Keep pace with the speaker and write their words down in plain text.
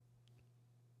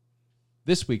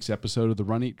This week's episode of the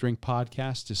Run, Eat, Drink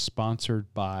podcast is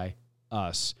sponsored by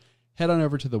us. Head on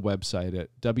over to the website at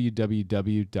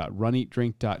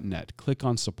www.runeatdrink.net. Click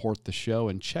on support the show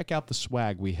and check out the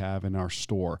swag we have in our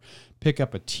store. Pick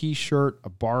up a t-shirt, a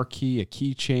bar key, a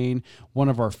keychain, one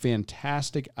of our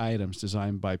fantastic items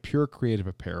designed by Pure Creative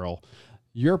Apparel.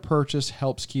 Your purchase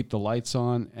helps keep the lights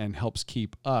on and helps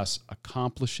keep us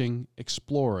accomplishing,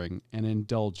 exploring, and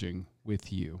indulging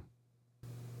with you.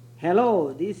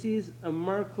 Hello, this is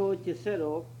Marko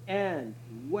Cesaro, and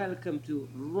welcome to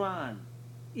Run,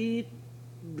 Eat,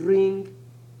 Drink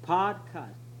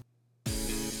podcast.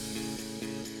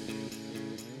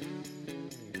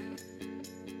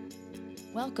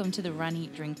 Welcome to the Run,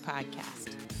 Eat, Drink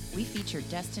podcast. We feature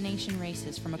destination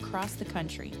races from across the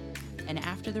country, and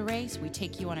after the race, we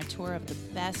take you on a tour of the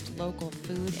best local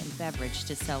food and beverage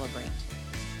to celebrate.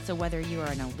 So whether you are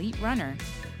an elite runner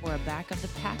or a back of the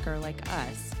packer like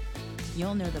us,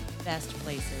 you'll know the best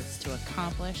places to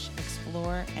accomplish,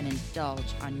 explore, and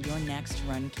indulge on your next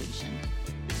runcation.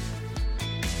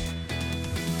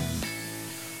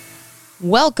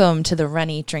 Welcome to the Run,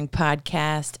 Eat, Drink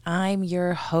podcast. I'm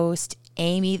your host,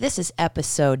 Amy. This is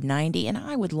episode 90, and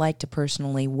I would like to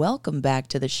personally welcome back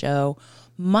to the show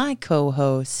my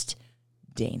co-host,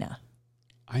 Dana.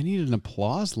 I need an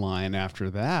applause line after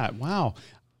that. Wow.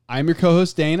 I'm your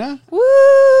co-host, Dana. Woo!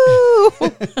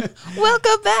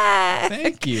 Welcome back.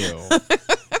 Thank you.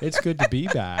 It's good to be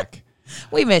back.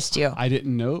 We missed you. I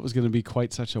didn't know it was going to be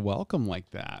quite such a welcome like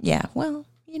that. Yeah, well,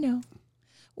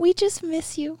 we just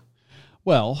miss you.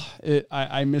 Well,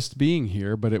 I missed being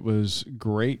here, but it was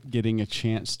great getting a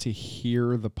chance to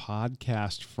hear the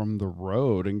podcast from the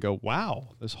road and go, wow,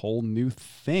 this whole new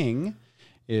thing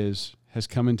has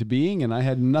come into being, and I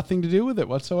had nothing to do with it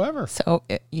whatsoever. So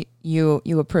you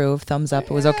approve, thumbs up,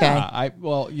 it was okay.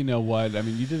 Well, you know what? I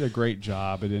mean, you did a great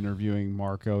job at interviewing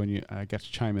Marko, and I got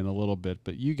to chime in a little bit,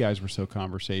 but you guys were so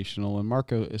conversational, and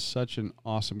Marko is such an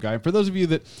awesome guy. And for those of you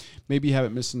that maybe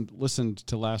haven't listened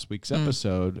to last week's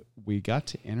episode, we got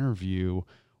to interview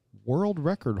world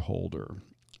record holder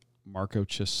Marko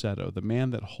Cesaro, the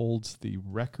man that holds the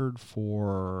record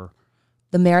for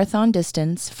the marathon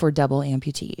distance for double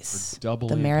amputees.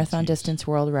 The marathon distance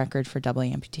world record for double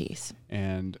amputees.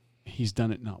 And he's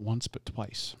done it not once, but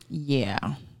twice.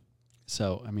 Yeah.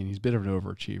 So, I mean, he's a bit of an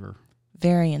overachiever.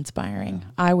 Very inspiring,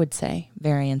 I would say.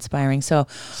 Very inspiring. So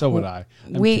would I.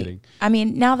 I'm kidding. I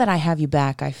mean, now that I have you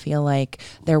back, I feel like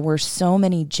there were so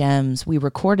many gems. We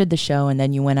recorded the show and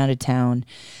then you went out of town.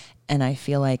 And I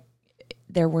feel like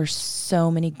there were so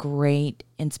many great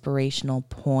inspirational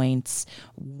points,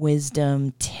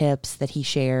 wisdom, tips that he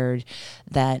shared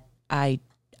that I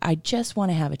just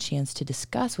want to have a chance to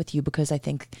discuss with you because I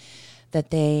think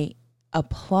that they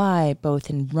apply both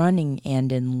in running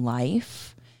and in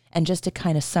life. And just to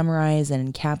kind of summarize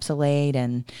and encapsulate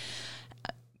and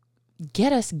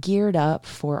get us geared up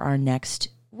for our next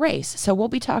race. So we'll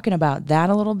be talking about that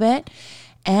a little bit.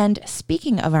 And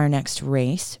speaking of our next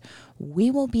race, we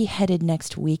will be headed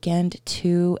next weekend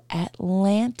to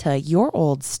Atlanta, your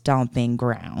old stomping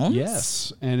grounds.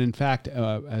 Yes, and in fact,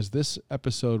 as this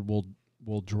episode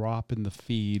will drop in the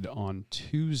feed on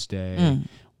Tuesday,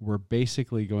 we're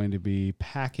basically going to be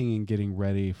packing and getting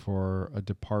ready for a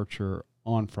departure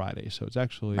on Friday. So it's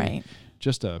actually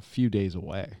just a few days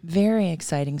away. Very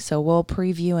exciting. So we'll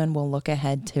preview and we'll look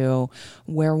ahead to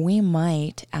where we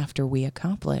might, after we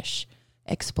accomplish,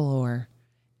 explore,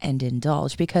 and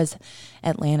indulge, because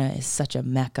Atlanta is such a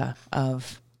mecca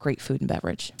of great food and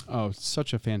beverage. Oh, it's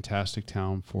such a fantastic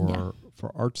town for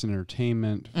arts and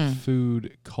entertainment,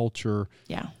 food, culture.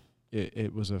 Yeah.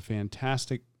 It was a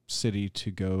fantastic city to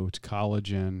go to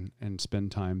college in and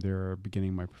spend time there,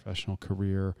 beginning my professional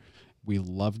career. We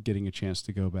loved getting a chance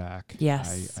to go back.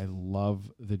 Yes. I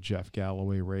love the Jeff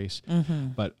Galloway race,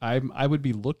 but I would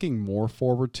be looking more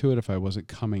forward to it if I wasn't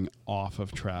coming off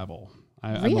of travel.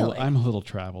 Really? I'm a little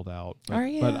traveled out. But, Are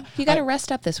you? But You got to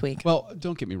rest up this week. Well,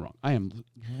 don't get me wrong. I am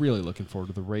really looking forward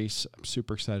to the race. I'm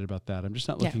super excited about that. I'm just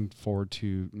not looking forward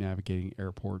to navigating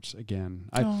airports again.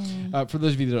 For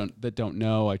those of you that don't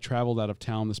know, I traveled out of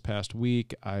town this past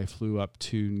week. I flew up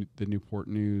to the Newport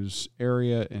News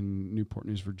area in Newport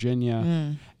News,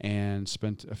 Virginia, and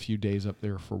spent a few days up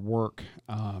there for work.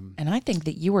 And I think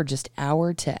that you were just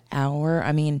hour to hour.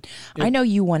 I mean, I know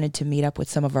you wanted to meet up with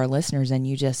some of our listeners, and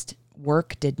you just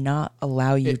work did not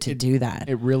allow you to do that.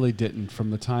 It really didn't. From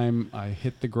the time I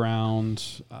hit the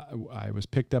ground, I was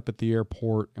picked up at the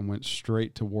airport and went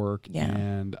straight to work. Yeah.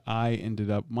 And I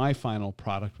ended up, my final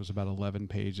product was about 11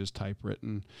 pages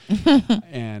typewritten.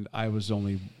 And I was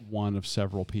only one of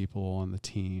several people on the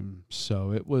team.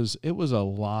 So it was a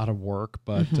lot of work,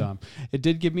 but it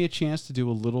did give me a chance to do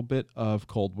a little bit of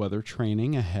cold weather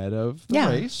training ahead of the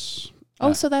race.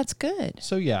 Oh, so that's good.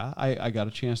 So, yeah, I got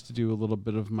a chance to do a little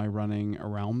bit of my running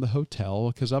around the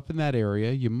hotel because up in that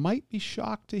area, you might be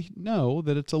shocked to know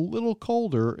that it's a little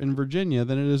colder in Virginia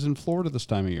than it is in Florida this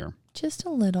time of year. Just a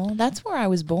little. That's where I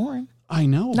was born. I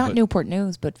know. Not Newport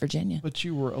News, but Virginia. But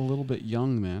you were a little bit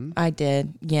young then. I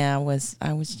did. Yeah, I was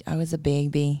a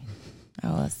baby.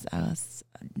 I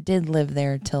did live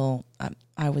there till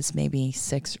I was maybe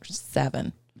 6 or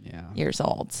 7 years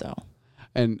old. So,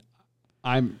 and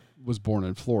I was born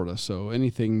in Florida, so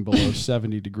anything below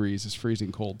 70 degrees is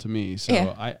freezing cold to me. So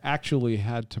I actually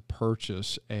had to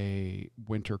purchase a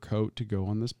winter coat to go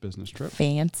on this business trip.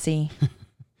 Fancy.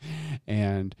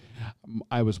 And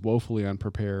I was woefully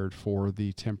unprepared for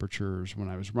the temperatures when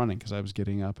I was running because I was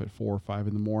getting up at 4 or 5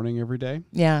 in the morning every day.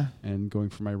 Yeah. And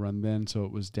going for my run then, so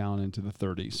it was down into the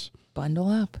 30s. Bundle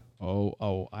up.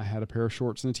 Oh, I had a pair of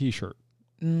shorts and a T-shirt.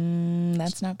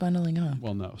 That's not bundling up.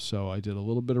 Well, no. So I did a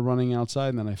little bit of running outside,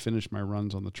 and then I finished my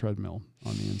runs on the treadmill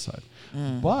on the inside.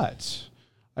 But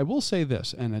I will say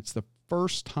this, and it's the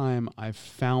first time I've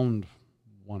found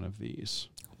one of these.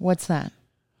 What's that?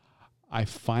 I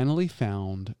finally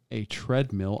found a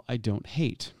treadmill I don't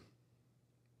hate.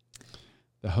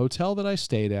 The hotel that I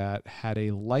stayed at had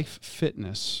a Life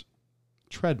Fitness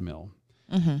treadmill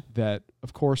that,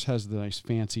 of course, has the nice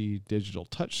fancy digital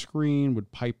touchscreen,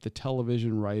 would pipe the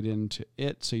television right into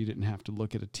it so you didn't have to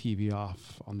look at a TV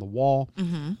off on the wall.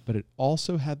 But it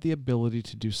also had the ability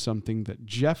to do something that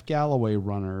Jeff Galloway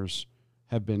runners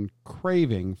have been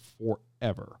craving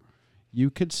forever. You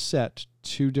could set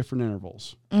 2 different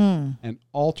intervals and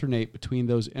alternate between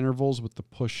those intervals with the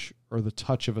push or the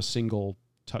touch of a single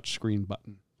touchscreen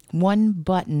button. One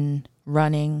button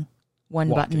running, one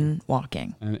button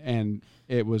walking. And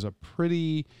it was a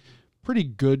pretty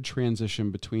good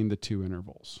transition between the 2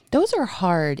 intervals. Those are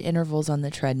hard intervals on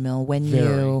the treadmill when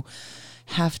you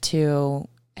have to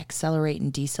accelerate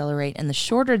and decelerate. And the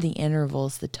shorter the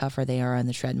intervals, the tougher they are on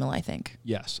the treadmill, I think.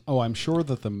 Yes. Oh, I'm sure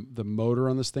that the motor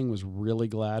on this thing was really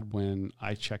glad when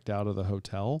I checked out of the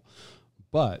hotel.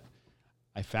 But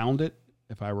I found it.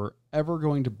 If I were ever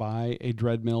going to buy a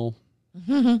treadmill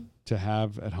to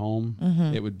have at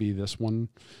home, it would be this one.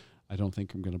 I don't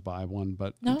think I'm going to buy one,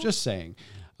 but I'm just saying.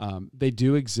 They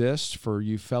do exist for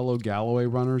you fellow Galloway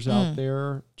runners out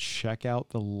there. Check out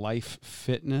the Life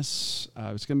Fitness.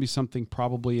 It's going to be something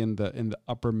probably in the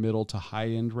upper middle to high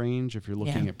end range if you're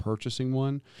looking at purchasing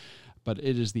one. But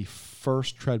it is the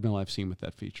first treadmill I've seen with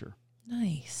that feature.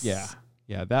 Nice.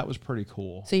 Yeah, that was pretty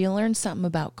cool. So you learned something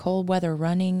about cold weather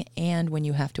running and when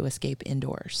you have to escape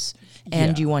indoors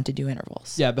and you want to do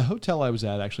intervals. Yeah, the hotel I was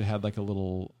at actually had like a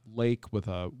little lake with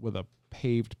a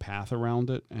paved path around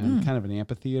it and kind of an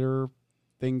amphitheater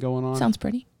thing going on. Sounds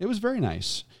pretty. It was very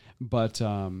nice, but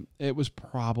it was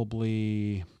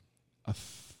probably a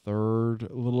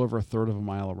little over a third of a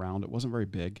mile around. It wasn't very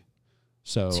big.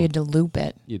 So you had to loop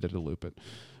it. You had to loop it.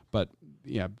 But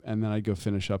yeah, and then I'd go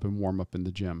finish up and warm up in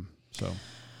the gym. So,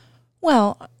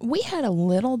 well, we had a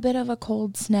little bit of a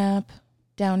cold snap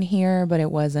down here, but it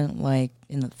wasn't like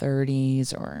in the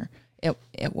 30s or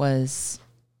it was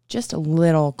just a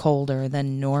little colder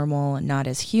than normal and not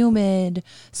as humid.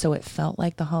 So it felt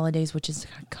like the holidays, which is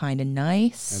kind of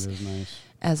nice. That is nice.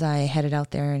 As I headed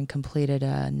out there and completed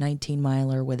a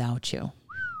 19-miler without you.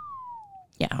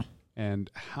 Yeah. And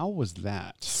how was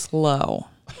that? Slow.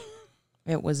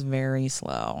 It was very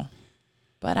slow.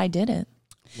 But I did it.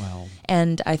 Well.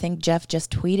 And I think Jeff just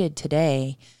tweeted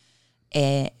today,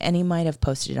 and he might have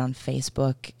posted it on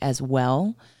Facebook as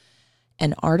well,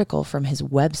 an article from his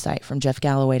website, from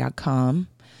jeffgalloway.com,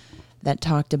 that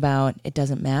talked about it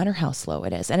doesn't matter how slow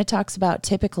it is. And it talks about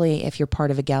typically if you're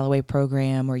part of a Galloway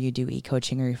program or you do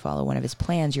e-coaching or you follow one of his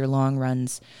plans, your long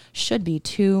runs should be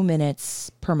 2 minutes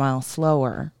per mile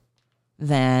slower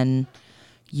than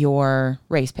your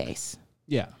race pace.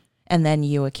 Yeah. And then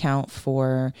you account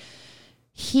for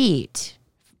heat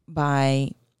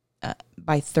by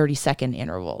 30-second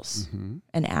intervals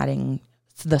and adding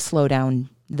the slowdown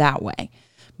that way.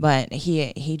 But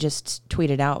he just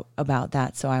tweeted out about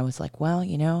that. So I was like, well,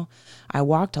 I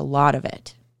walked a lot of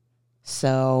it.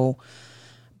 So,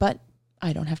 but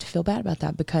I don't have to feel bad about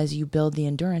that because you build the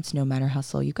endurance no matter how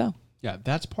slow you go. Yeah,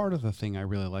 that's part of the thing I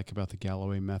really like about the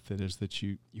Galloway method is that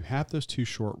you have those 2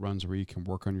 short runs where you can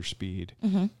work on your speed.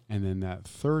 Mm-hmm. And then that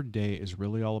third day is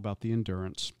really all about the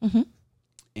endurance. Mm-hmm.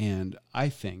 And I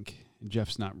think,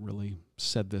 Jeff's not really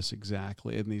said this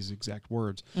exactly in these exact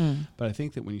words, but I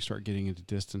think that when you start getting into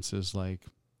distances like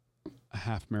a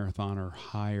half marathon or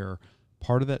higher,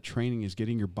 part of that training is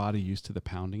getting your body used to the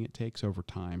pounding it takes over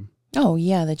time. Oh,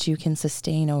 yeah, that you can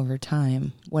sustain over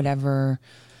time, whatever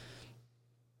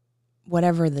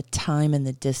the time and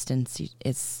the distance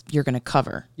you're going to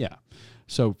cover. Yeah.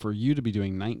 So for you to be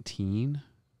doing 19,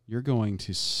 you're going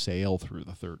to sail through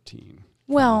the 13.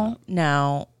 Well,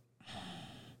 now,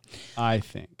 I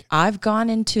think. I've gone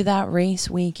into that race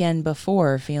weekend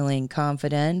before feeling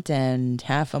confident and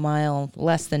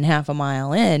less than half a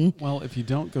mile in. Well, if you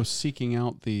don't go seeking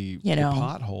out the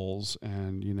potholes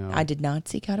and, I did not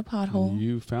seek out a pothole.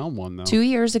 You found one, though. 2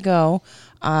 years ago,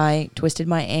 I twisted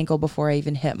my ankle before I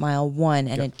even hit mile 1,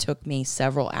 and it took me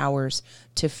several hours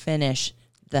to finish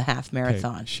the half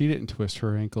marathon. Okay, she didn't twist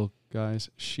her ankle, guys.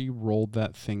 She rolled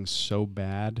that thing so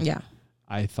bad. Yeah.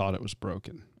 I thought it was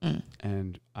broken.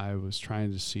 And I was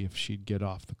trying to see if she'd get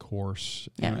off the course.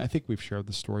 Yeah. And I think we've shared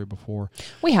the story before.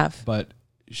 We have. But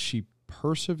she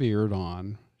persevered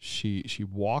on. She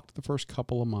walked the first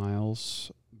couple of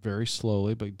miles very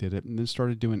slowly, but did it, and then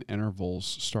started doing intervals,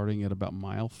 starting at about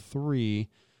mile 3,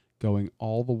 going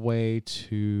all the way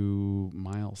to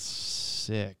mile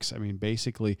 6. I mean,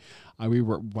 basically, by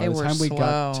the time we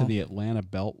got to the Atlanta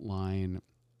belt line,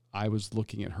 I was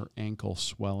looking at her ankle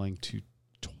swelling to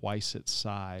twice its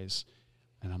size,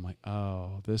 and I'm like,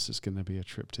 oh, this is going to be a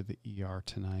trip to the ER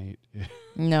tonight.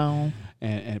 No.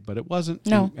 But it wasn't.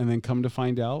 No. And then come to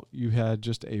find out, you had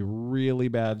just a really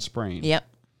bad sprain. Yep.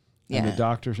 And the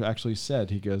doctor actually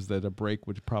said, he goes, that a break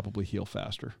would probably heal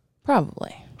faster.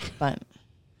 Probably. But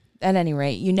at any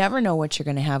rate, you never know what you're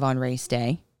going to have on race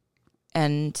day.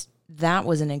 And that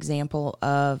was an example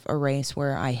of a race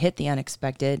where I hit the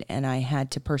unexpected and I had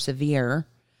to persevere.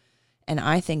 And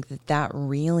I think that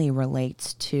really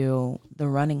relates to the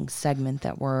running segment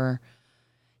that we're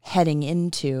heading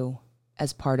into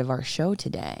as part of our show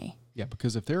today. Yeah,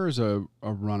 because if there is a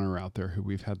runner out there who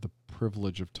we've had the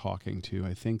privilege of talking to,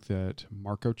 I think that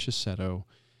Marko Cisetto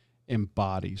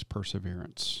embodies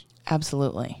perseverance.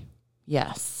 Absolutely.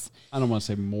 Yes. I don't want to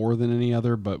say more than any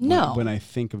other, but No. when I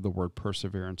think of the word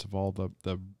perseverance, of all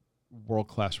the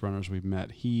world-class runners we've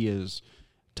met, he is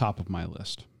top of my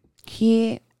list.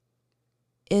 He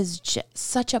is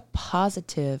such a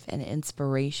positive and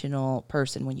inspirational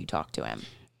person when you talk to him.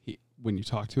 When you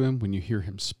talk to him, when you hear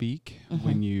him speak,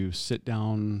 when you sit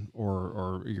down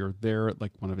or you're there at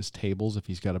like one of his tables, if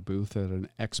he's got a booth at an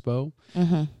expo,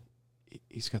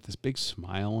 he's got this big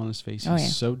smile on his face.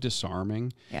 He's so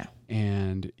disarming. Yeah.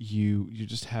 And you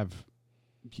just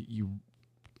you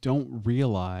don't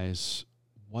realize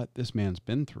what this man's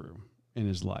been through in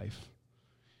his life.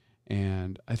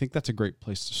 And I think that's a great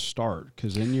place to start,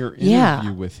 because in your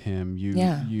interview with him,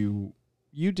 you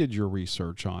did your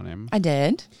research on him. I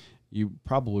did. You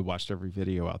probably watched every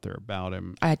video out there about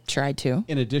him. I tried to.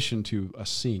 In addition to us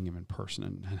seeing him in person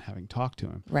and having talked to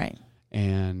him. Right.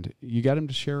 And you got him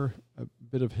to share a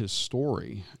bit of his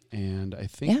story. And I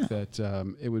think that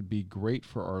it would be great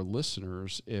for our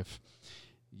listeners if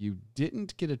you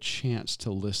didn't get a chance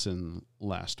to listen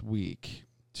last week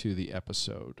to the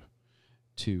episode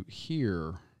to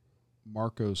hear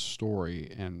Marko's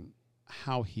story and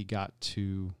how he got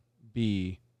to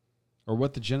be, or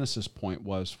what the genesis point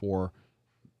was for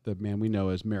the man we know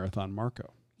as Marathon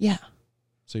Marko. Yeah.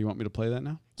 So you want me to play that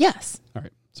now? Yes. All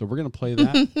right. So we're going to play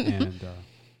that and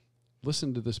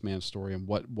listen to this man's story and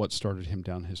what started him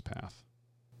down his path.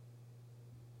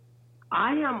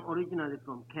 I am originally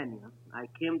from Kenya. I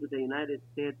came to the United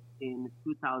States in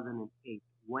 2008.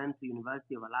 Went to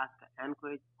University of Alaska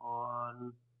Anchorage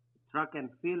on track and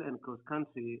field and cross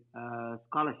country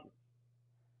scholarship.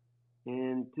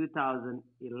 In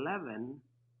 2011,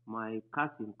 my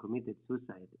cousin committed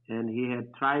suicide, and he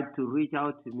had tried to reach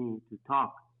out to me to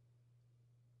talk.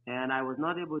 And I was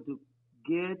not able to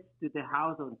get to the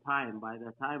house on time. By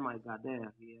the time I got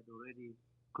there, he had already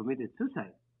committed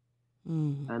suicide.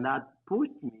 And that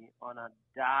pushed me on a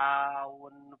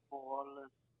downfall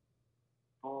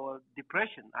for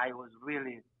depression. I was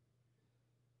really,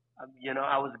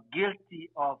 I was guilty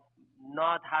of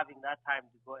not having that time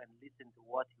to go and listen to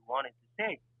what he wanted to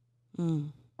say.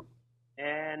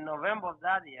 In November of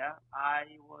that year,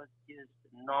 I was just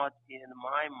not in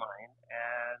my mind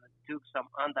and took some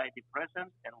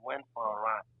antidepressants and went for a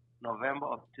run, November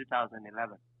of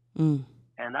 2011.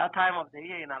 And that time of the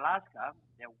year in Alaska,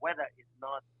 the weather is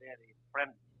not very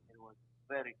friendly. It was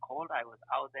very cold. I was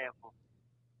out there for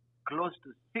close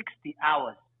to 60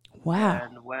 hours. Wow.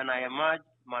 And when I emerged,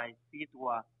 my feet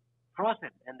were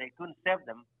frozen and they couldn't save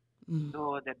them.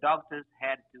 So the doctors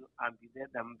had to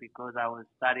amputate them because I was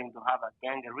starting to have a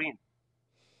gangrene.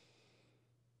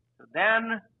 So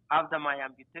then, after my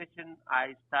amputation,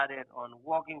 I started on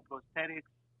walking prosthetics.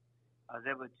 I was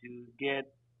able to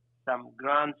get some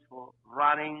grants for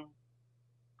running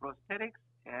prosthetics,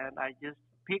 and I just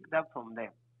picked up from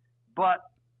there. But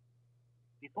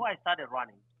before I started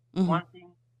running, one thing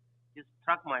just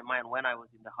struck my mind when I was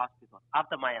in the hospital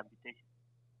after my amputation.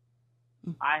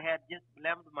 I had just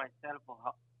blamed myself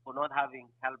for not having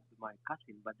helped my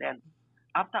cousin. But then,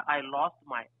 after I lost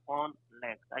my own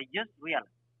legs, I just realized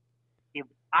if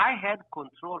I had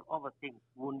control over things,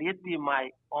 wouldn't it be my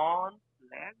own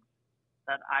legs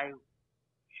that I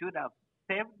should have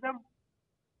saved them?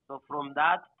 So from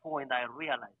that point, I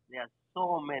realized there are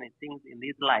so many things in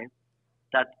this life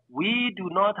that we do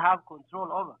not have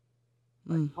control over.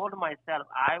 I told myself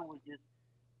I would just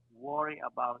worry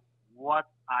about what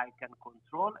I can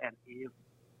control, and if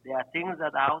there are things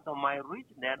that are out of my reach,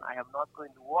 then I am not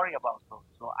going to worry about those.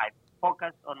 So I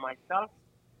focused on myself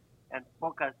and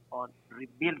focused on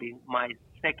rebuilding my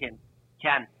second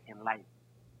chance in life.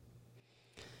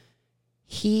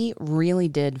 He really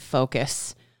did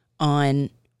focus on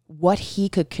what he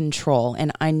could control.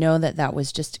 And I know that that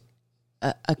was just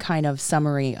a kind of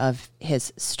summary of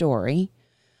his story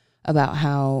about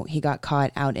how he got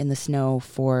caught out in the snow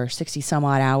for 60 some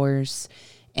odd hours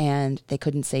and they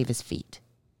couldn't save his feet.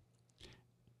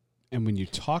 And when you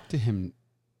talk to him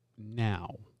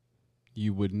now,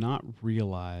 you would not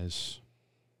realize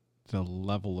the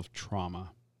level of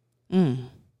trauma. You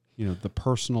know, the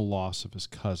personal loss of his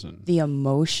cousin. The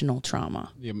emotional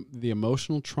trauma. The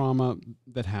emotional trauma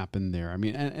that happened there. I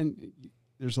mean, and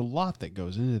there's a lot that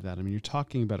goes into that. I mean, you're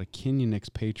talking about a Kenyan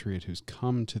expatriate who's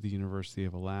come to the University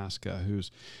of Alaska,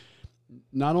 who's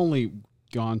not only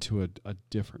gone to a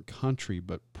different country,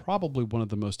 but probably one of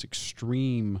the most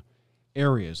extreme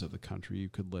areas of the country you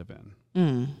could live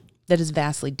in. That is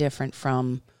vastly different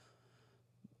from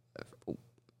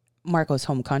Marko's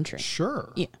home country.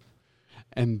 Sure. Yeah.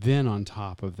 And then on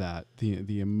top of that,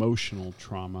 the emotional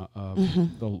trauma of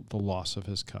the loss of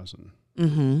his cousin,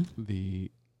 the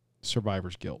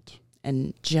survivor's guilt.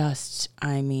 And just,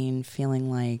 I mean, feeling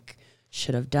like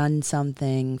should have done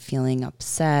something, feeling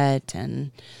upset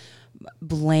and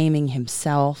blaming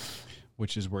himself.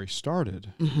 Which is where he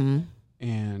started.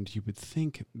 And you would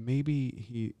think maybe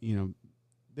he, you know,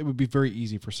 it would be very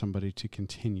easy for somebody to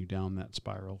continue down that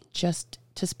spiral. Just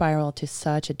to spiral to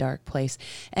such a dark place.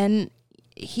 And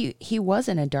he was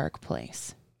in a dark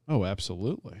place. Oh,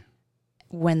 absolutely.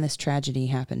 When this tragedy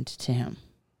happened to him.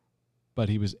 But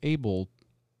he was able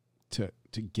to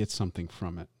get something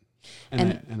from it.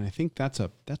 And I think that's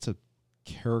a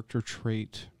character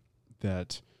trait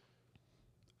that,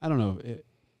 I don't know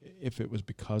if it was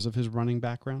because of his running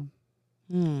background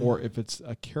or if it's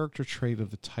a character trait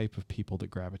of the type of people that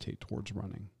gravitate towards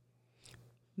running.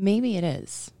 Maybe it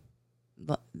is.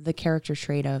 The character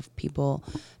trait of people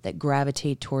that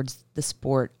gravitate towards the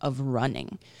sport of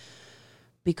running.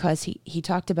 Because he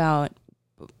talked about,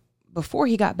 before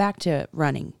he got back to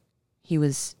running, he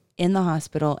was in the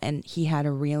hospital and he had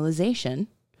a realization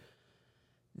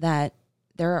that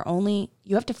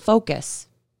you have to focus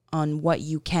on what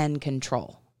you can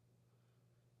control.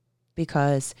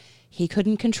 Because he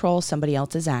couldn't control somebody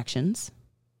else's actions.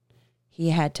 He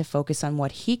had to focus on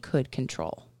what he could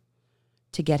control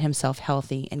to get himself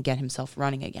healthy and get himself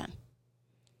running again.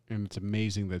 And it's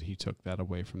amazing that he took that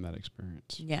away from that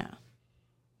experience. Yeah.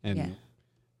 And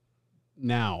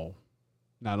now,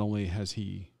 not only has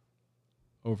he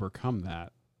overcome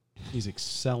that, he's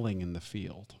excelling in the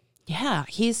field. Yeah,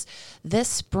 this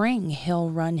spring he'll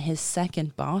run his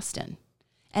second Boston.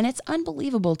 And it's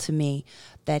unbelievable to me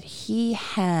that he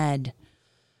had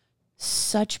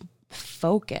such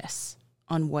focus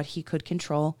on what he could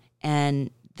control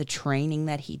and the training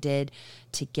that he did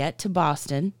to get to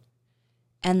Boston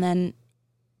and then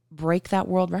break that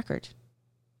world record.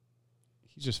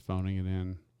 He's just phoning it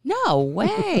in. No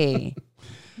way.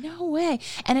 No way.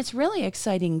 And it's really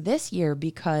exciting this year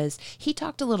because he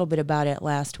talked a little bit about it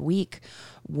last week,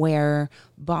 where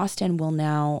Boston will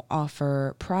now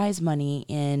offer prize money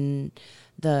in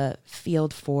the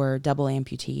field for double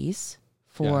amputees.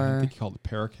 I think he called it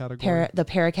para category. The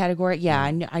para category. Yeah,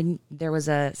 I there was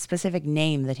a specific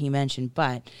name that he mentioned,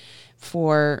 but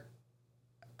for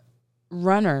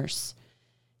runners,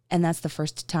 and that's the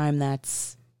first time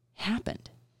that's happened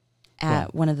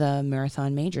at one of the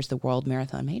marathon majors, the World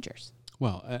Marathon Majors.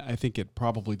 Well, I think it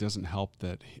probably doesn't help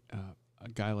that a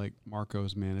guy like Marko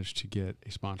has managed to get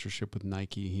a sponsorship with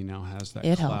Nike. He now has that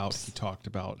It clout. helps. He talked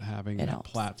about having It that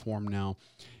helps. platform now.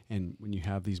 And when you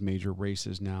have these major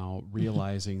races now,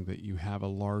 realizing that you have a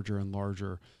larger and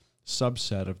larger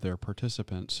subset of their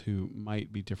participants who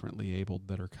might be differently abled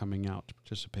that are coming out to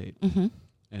participate,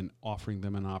 and offering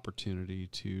them an opportunity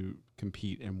to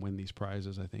compete and win these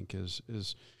prizes, I think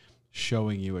is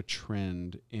showing you a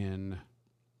trend in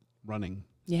running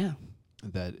Yeah.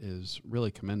 that is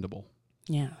really commendable.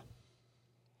 Yeah.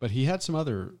 But he had some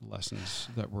other lessons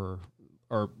that were,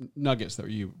 or nuggets that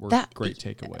were great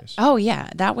takeaways. Oh, yeah.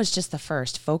 That was just the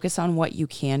first. Focus on what you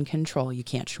can control. You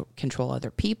can't control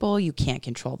other people. You can't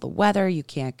control the weather. You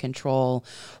can't control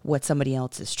what somebody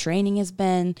else's training has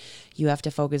been. You have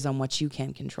to focus on what you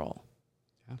can control.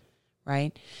 Yeah.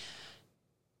 Right?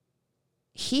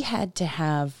 He had to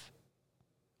have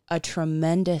a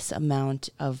tremendous amount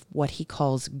of what he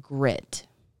calls grit.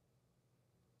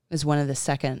 Is one of the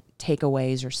second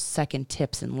takeaways or second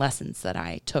tips and lessons that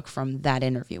I took from that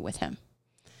interview with him.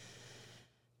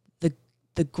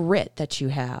 The grit that you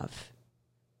have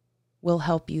will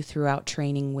help you throughout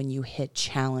training when you hit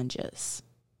challenges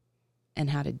and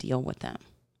how to deal with them.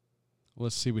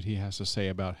 Let's see what he has to say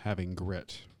about having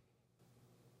grit.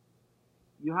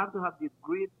 You have to have the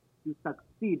grit to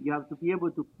succeed. You have to be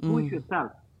able to push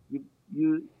yourself.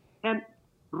 You and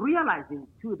realizing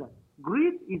too that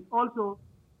grit is also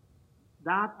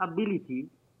that ability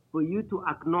for you to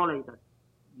acknowledge that,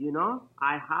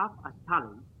 I have a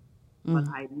challenge, but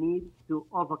I need to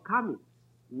overcome it.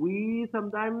 We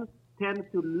sometimes tend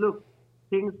to look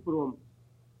things from,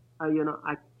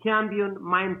 a champion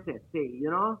mindset. Say,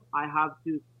 I have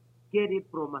to get it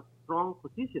from a strong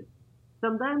position.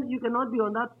 Sometimes you cannot be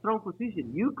on that strong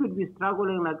position. You could be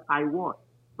struggling like I was,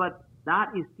 but that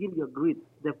is still your grit.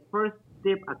 The first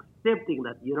step, accepting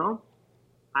that,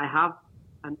 I have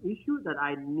an issue that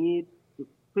I need to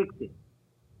fix it.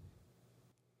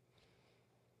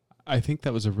 I think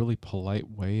that was a really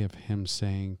polite way of him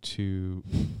saying to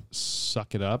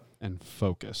suck it up and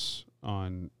focus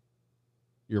on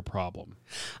your problem.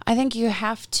 I think you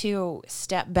have to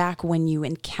step back when you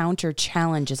encounter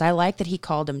challenges. I like that he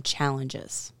called them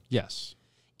challenges. Yes.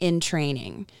 In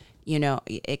training.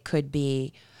 It could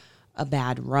be a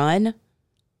bad run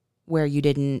where you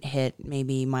didn't hit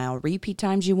maybe mile repeat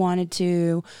times you wanted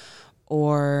to,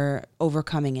 or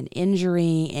overcoming an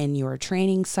injury in your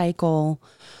training cycle.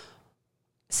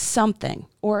 Something,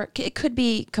 or it could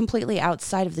be completely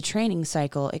outside of the training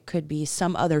cycle. It could be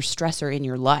some other stressor in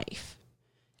your life.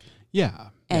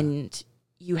 Yeah. And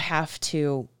you have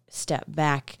to step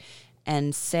back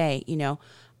and say,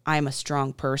 I'm a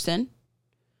strong person.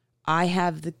 I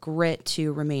have the grit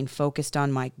to remain focused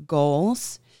on my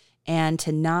goals and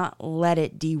to not let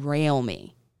it derail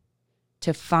me,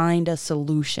 to find a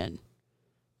solution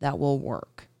that will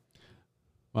work.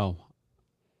 Well,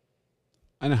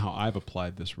 I know how I've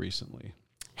applied this recently.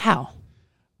 How?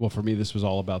 Well, for me, this was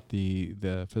all about the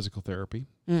physical therapy.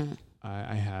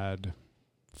 I had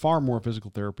far more physical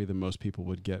therapy than most people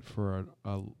would get for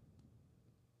a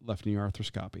left knee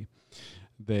arthroscopy.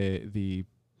 The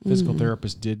physical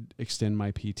therapist did extend my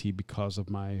PT because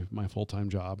of my full-time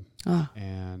job.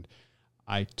 And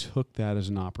I took that as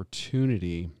an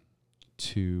opportunity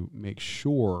to make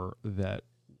sure that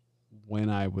when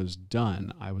I was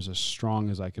done, I was as strong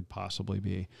as I could possibly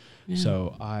be. Yeah.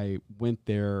 So I went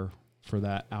there for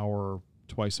that hour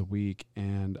twice a week,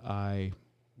 and I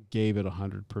gave it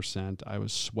 100%. I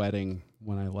was sweating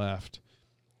when I left.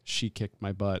 She kicked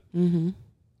my butt. And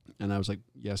I was like,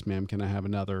 yes, ma'am, can I have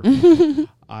another?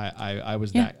 I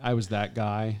was that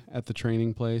guy at the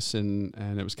training place, and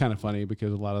it was kind of funny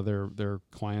because a lot of their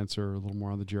clients are a little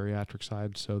more on the geriatric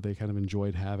side, so they kind of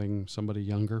enjoyed having somebody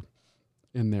younger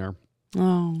in there.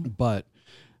 But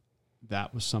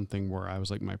that was something where I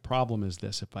was like, my problem is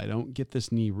this: if I don't get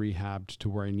this knee rehabbed to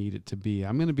where I need it to be,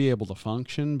 I'm going to be able to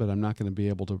function, but I'm not going to be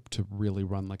able to really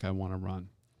run like I want to run.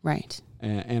 Right.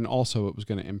 And also it was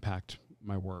going to impact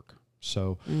my work.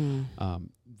 So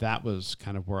that was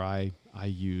kind of where I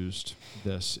used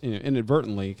this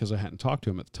inadvertently because I hadn't talked to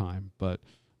him at the time, but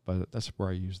that's where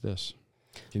I used this.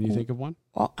 Can you think of one?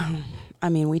 Well, I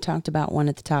mean, we talked about one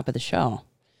at the top of the show.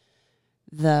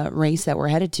 The race that we're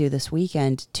headed to this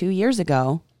weekend, 2 years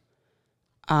ago,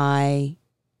 I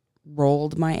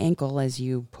rolled my ankle, as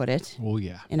you put it. Oh,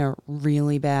 yeah. In a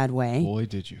really bad way. Boy,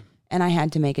 did you. And I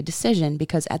had to make a decision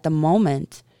because at the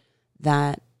moment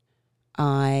that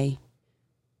I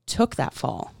took that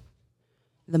fall,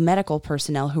 the medical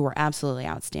personnel, who were absolutely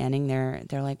outstanding,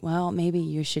 they're like, well, maybe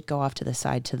you should go off to the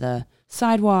side to the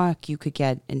sidewalk. You could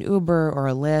get an Uber or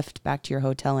a Lyft back to your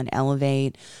hotel and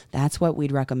elevate. That's what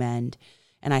we'd recommend.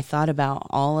 And I thought about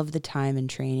all of the time and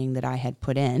training that I had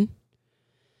put in.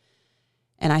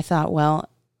 And I thought, well,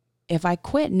 if I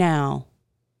quit now,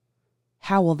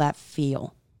 how will that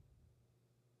feel?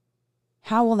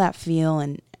 How will that feel,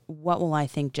 and what will I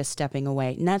think just stepping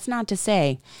away? And that's not to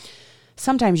say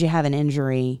sometimes you have an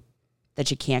injury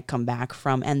that you can't come back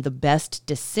from, and the best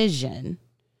decision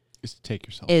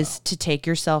is to take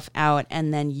yourself out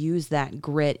and then use that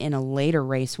grit in a later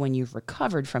race when you've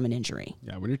recovered from an injury.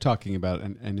 Yeah, when you're talking about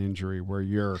an injury where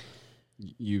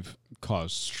you've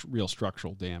caused real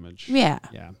structural damage. Yeah.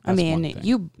 Yeah. I mean,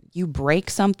 you break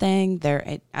something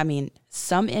there.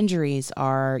 Some injuries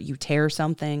are you tear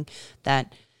something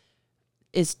that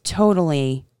is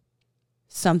totally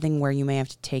something where you may have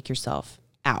to take yourself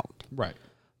out. Right.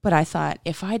 But I thought,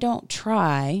 if I don't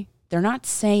try, they're not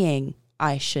saying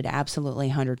I should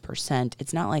absolutely 100%.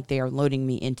 It's not like they are loading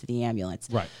me into the ambulance.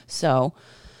 Right. So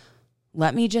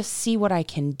let me just see what I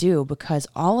can do, because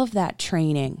all of that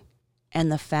training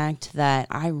and the fact that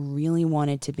I really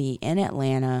wanted to be in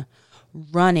Atlanta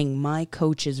running my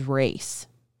coach's race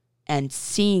and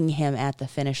seeing him at the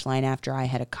finish line after I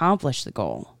had accomplished the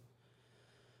goal,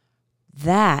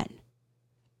 that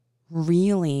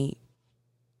really,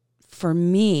 for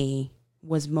me,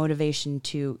 was motivation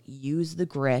to use the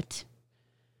grit,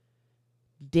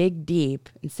 dig deep,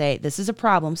 and say, this is a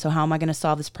problem, so how am I going to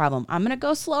solve this problem? I'm going to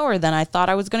go slower than I thought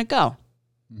I was going to go.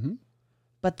 Mm-hmm.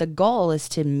 But the goal is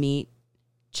to meet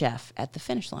Jeff at the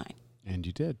finish line. And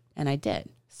you did. And I did.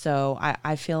 So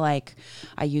I feel like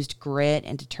I used grit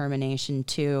and determination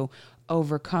to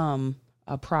overcome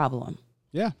a problem.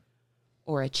 Yeah.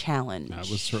 Or a challenge. That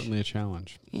was certainly a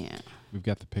challenge. Yeah. We've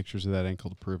got the pictures of that ankle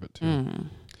to prove it, too. Mm.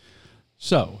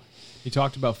 So he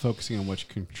talked about focusing on what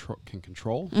you can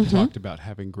control. He talked about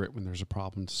having grit when there's a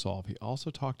problem to solve. He also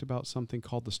talked about something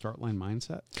called the start line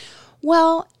mindset.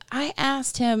 Well, I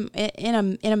asked him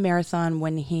in a marathon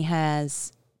when he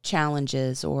has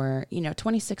challenges, or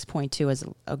 26.2 is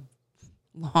a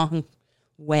long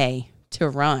way to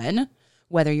run,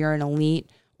 whether you're an elite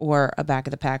or a back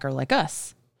of the packer like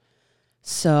us.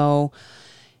 So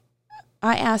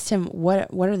I asked him, what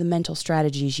are the mental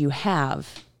strategies you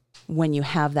have when you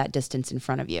have that distance in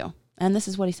front of you? And this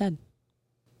is what he said.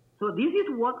 So this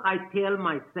is what I tell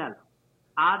myself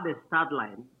at the start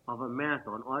line of a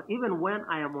marathon, or even when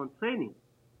I am on training.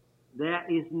 There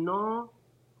is no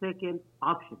second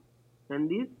option. And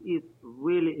this is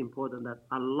really important, that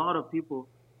a lot of people,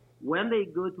 when they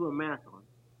go to a marathon,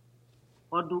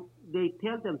 they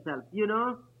tell themselves,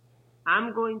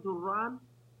 I'm going to run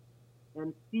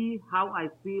and see how I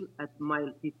feel at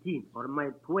mile 15 or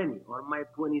mile 20 or mile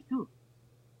 22.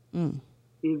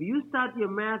 If you start your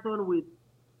marathon with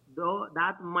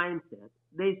that mindset,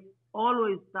 there's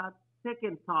always that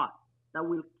second thought that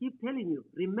will keep telling you,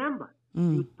 remember,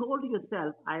 you told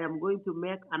yourself, I am going to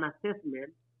make an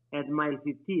assessment at mile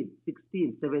 15,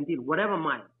 16, 17, whatever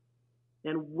mile.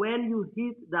 And when you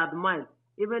hit that mile,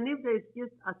 even if there's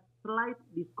just a slight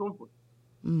discomfort,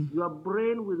 your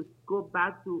brain will go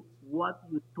back to what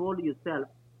you told yourself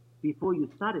before you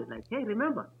started. Like, hey,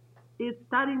 remember, it's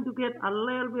starting to get a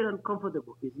little bit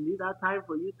uncomfortable. Isn't it that time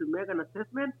for you to make an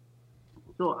assessment?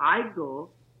 So I go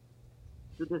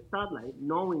to the start line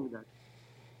knowing that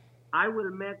I will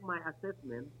make my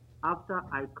assessment after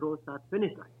I cross that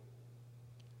finish line.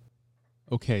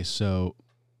 Okay, so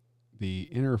the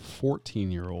inner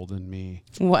 14-year-old in me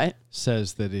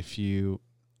says that if you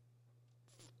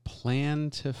plan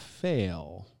to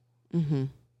fail,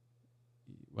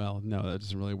 well, no, that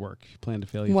doesn't really work. If you plan to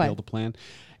fail, you fail to plan.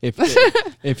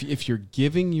 If you're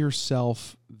giving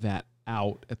yourself that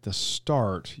out at the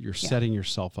start, you're setting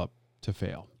yourself up to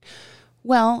fail.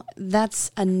 Well,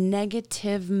 that's a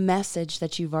negative message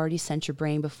that you've already sent your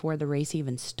brain before the race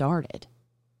even started.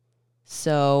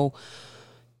 So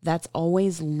that's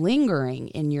always lingering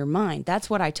in your mind. That's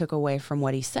what I took away from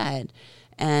what he said.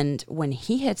 And when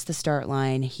he hits the start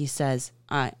line, he says,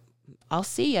 I'll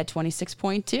see you at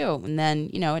 26.2. And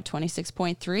then, at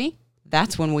 26.3,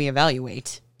 that's when we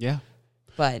evaluate. Yeah.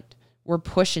 But we're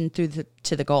pushing through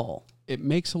to the goal. It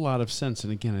makes a lot of sense.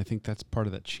 And again, I think that's part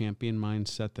of that champion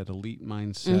mindset, that elite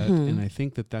mindset. And I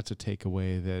think that that's a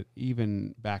takeaway that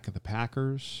even back of the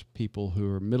packers, people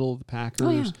who are middle of the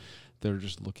packers, they're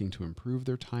just looking to improve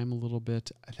their time a little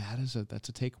bit. That's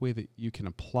a takeaway that you can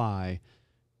apply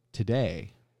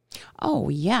today. Oh,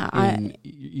 yeah. In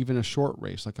even a short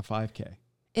race like a 5K.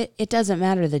 It doesn't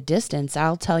matter the distance.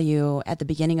 I'll tell you, at the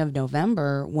beginning of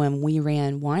November when we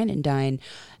ran Wine and Dine,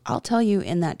 I'll tell you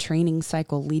in that training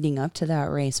cycle leading up to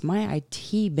that race, my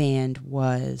IT band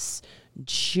was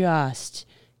just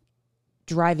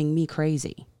driving me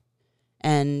crazy.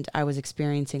 And I was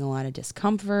experiencing a lot of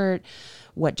discomfort,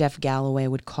 what Jeff Galloway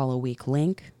would call a weak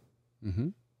link,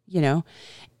 you know.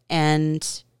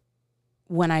 And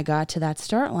when I got to that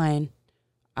start line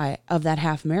of that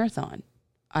half marathon,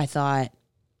 I thought,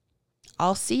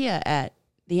 I'll see you at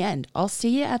the end. I'll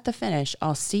see you at the finish.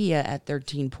 I'll see you at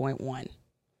 13.1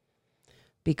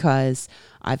 because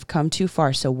I've come too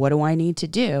far. So what do I need to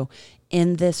do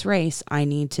in this race? I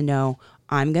need to know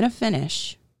I'm going to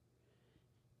finish.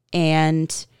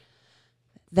 And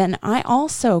then I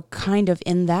also kind of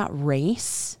in that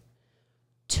race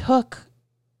took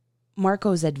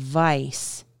Marko's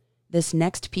advice, this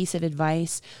next piece of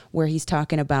advice where he's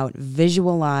talking about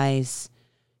visualize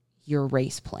your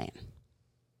race plan.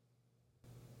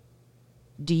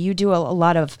 Do you do a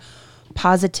lot of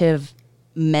positive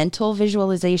mental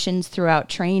visualizations throughout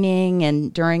training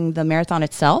and during the marathon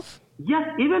itself? Yes,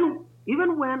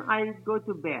 even when I go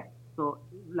to bed, so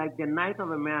like the night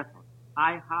of a marathon,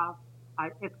 I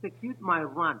execute my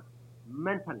run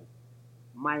mentally.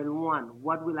 Mile 1,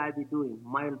 what will I be doing?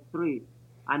 Mile 3,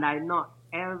 and I know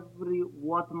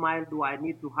what mile do I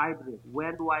need to hydrate?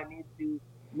 Where do I need to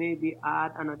maybe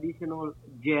add an additional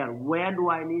gel? Where do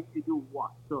I need to do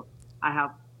what? So I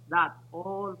have that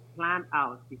all planned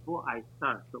out before I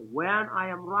start. So when I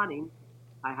am running,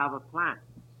 I have a plan.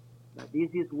 That this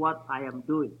is what I am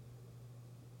doing.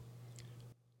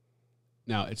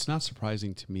 Now, it's not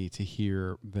surprising to me to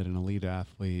hear that an elite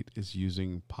athlete is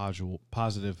using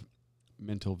positive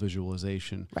mental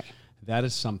visualization. Right. That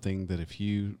is something that if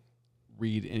you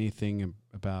read anything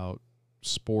about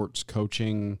sports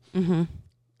coaching,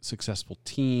 successful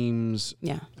teams,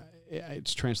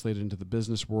 it's translated into the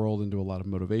business world, into a lot of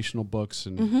motivational books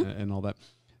and all that.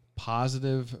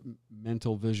 Positive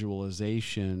mental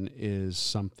visualization is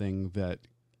something that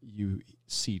you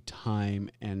see time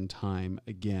and time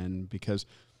again because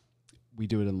we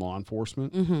do it in law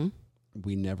enforcement.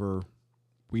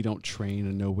 We don't train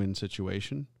a no-win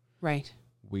situation. Right.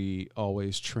 We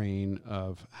always train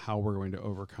of how we're going to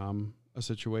overcome a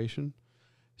situation.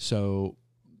 So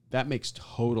that makes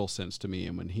total sense to me.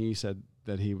 And when he said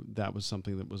that was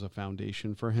something that was a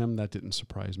foundation for him, that didn't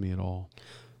surprise me at all.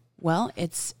 Well,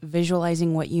 it's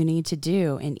visualizing what you need to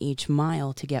do in each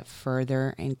mile to get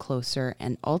further and closer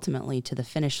and ultimately to the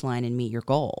finish line and meet your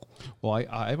goal. Well,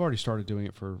 I've already started doing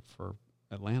it for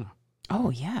Atlanta.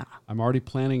 Oh, yeah. I'm already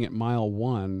planning at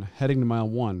heading to mile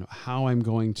 1, how I'm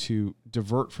going to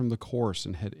divert from the course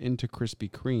and head into Krispy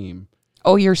Kreme.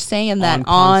 Oh, you're saying that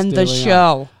on the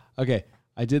show. Okay.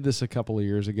 I did this a couple of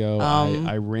years ago.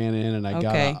 I ran in and I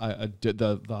got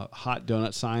the hot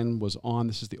donut sign was on.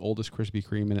 This is the oldest Krispy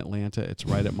Kreme in Atlanta. It's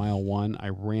right at mile 1. I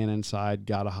ran inside,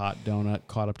 got a hot donut,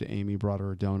 caught up to Amy, brought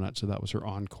her a donut. So that was her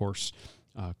on-course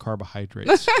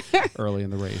carbohydrates early in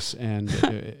the race. And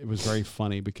it was very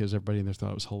funny because everybody in there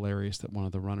thought it was hilarious that one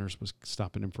of the runners was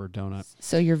stopping him for a donut.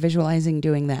 So you're visualizing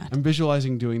doing that? I'm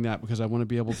visualizing doing that because I want to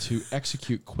be able to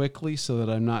execute quickly so that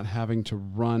I'm not having to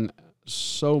run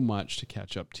so much to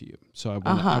catch up to you. So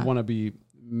I want to be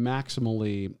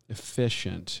maximally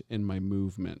efficient in my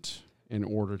movement in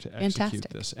order to execute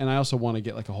this. And I also want to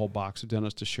get like a whole box of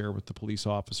donuts to share with the police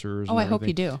officers. Oh, I hope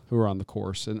you do. Who are on the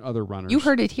course and other runners. You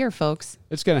heard it here, folks.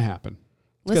 It's going to happen.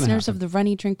 Listeners of the Run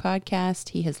Eat Drink podcast,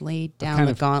 he has laid down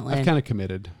the gauntlet. I've kind of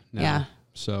committed now. Yeah.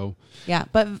 So. Yeah,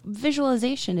 but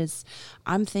visualization is,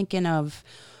 I'm thinking of,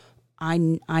 I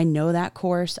know that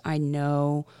course. I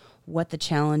know what the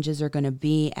challenges are going to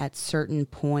be at certain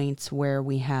points where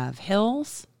we have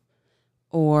hills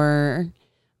or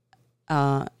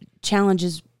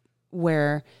challenges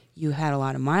where you had a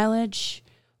lot of mileage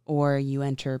or you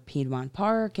enter Piedmont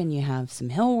Park and you have some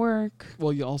hill work.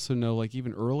 Well, you also know, like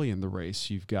even early in the race,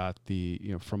 you've got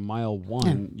from mile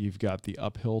 1, you've got the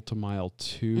uphill to mile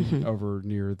 2 over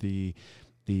near the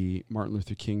Martin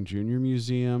Luther King Jr.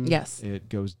 Museum. Yes. It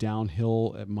goes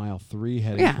downhill at mile 3,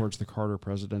 heading towards the Carter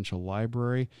Presidential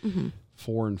Library.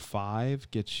 4 and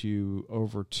 5 gets you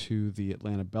over to the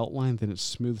Atlanta Beltline. Then it's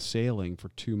smooth sailing for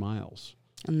 2 miles.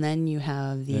 And then you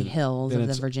have the hills of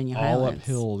the Virginia Highlands.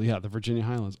 All uphill. Yeah, the Virginia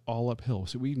Highlands, all uphill.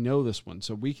 So we know this one.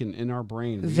 So we can, in our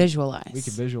brain, visualize. We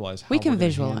can visualize how we can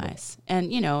visualize.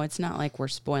 And, it's not like we're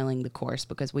spoiling the course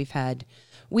because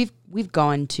we've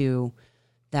gone to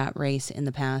that race in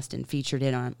the past and featured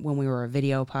it on when we were a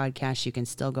video podcast. You can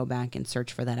still go back and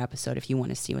search for that episode if you want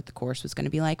to see what the course was going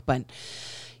to be like. But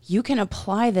you can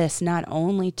apply this not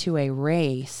only to a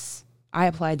race. I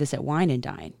applied this at Wine and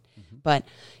Dine, but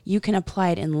you can apply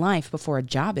it in life before a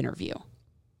job interview.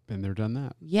 Been there, done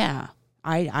that. Yeah.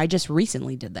 I just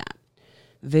recently did that.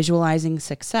 Visualizing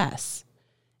success.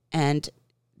 And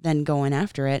than going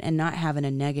after it and not having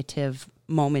a negative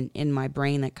moment in my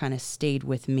brain that kind of stayed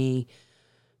with me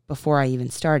before I even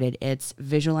started. It's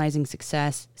visualizing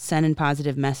success, sending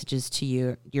positive messages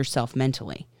to yourself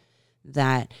mentally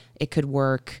that it could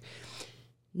work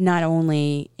not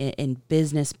only in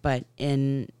business, but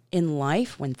in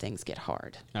life when things get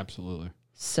hard. Absolutely.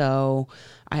 So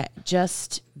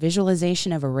just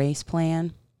visualization of a race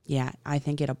plan. Yeah, I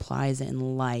think it applies in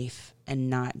life and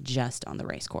not just on the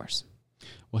race course.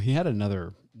 Well, he had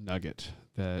another nugget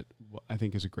that I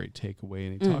think is a great takeaway,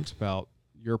 and he talks about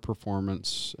your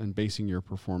performance and basing your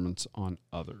performance on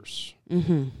others.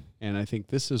 Mm-hmm. And I think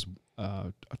this is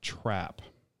a trap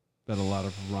that a lot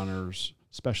of runners,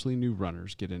 especially new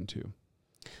runners, get into.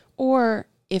 Or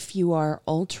if you are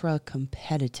ultra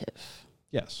competitive.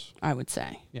 Yes. I would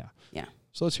say. Yeah. Yeah.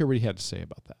 So let's hear what he had to say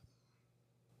about that.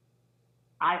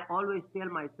 I always tell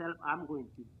myself I'm going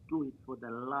to do it for the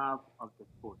love of the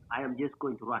sport. I am just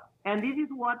going to run. And this is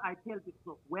what I tell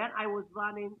people. When I was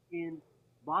running in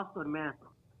Boston Marathon,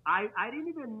 I didn't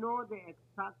even know the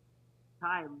exact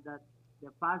time that the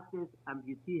fastest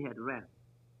amputee had ran.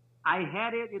 I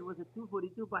had it. It was a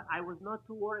 2:42, but I was not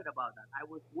too worried about that. I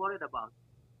was worried about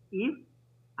if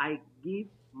I give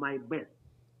my best.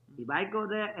 If I go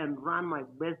there and run my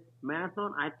best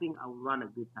marathon, I think I'll run a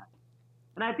good time.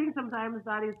 And I think sometimes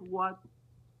that is what,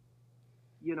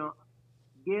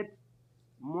 gets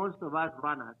most of us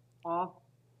runners off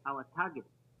our target.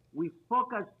 We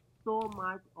focus so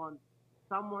much on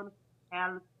someone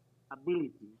else's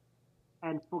ability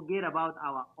and forget about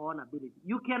our own ability.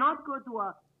 You cannot go to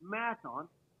a marathon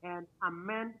and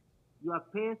amend your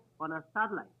pace on a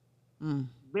start line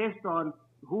based on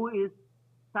who is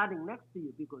standing next to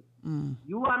you, because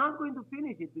you are not going to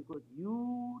finish it because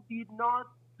you did not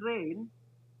train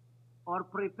or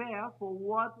prepare for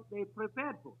what they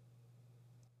prepared for.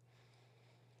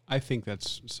 I think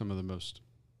that's some of the most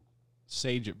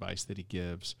sage advice that he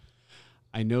gives.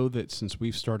 I know that since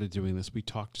we've started doing this, we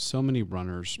talked to so many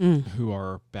runners who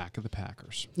are back of the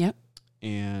packers. Yep.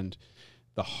 And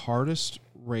the hardest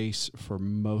race for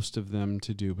most of them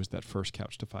to do was that first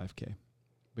couch to 5K.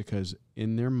 Because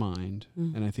in their mind,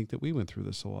 and I think that we went through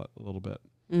this a little bit,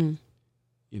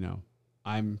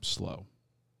 I'm slow.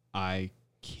 I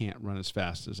can't run as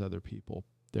fast as other people.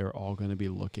 They're all going to be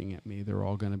looking at me. They're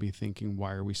all going to be thinking,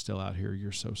 why are we still out here?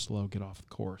 You're so slow. Get off the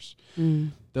course.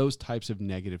 Those types of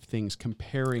negative things,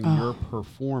 comparing your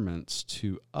performance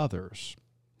to others.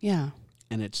 Yeah.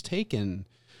 And it's taken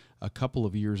a couple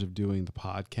of years of doing the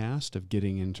podcast, of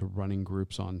getting into running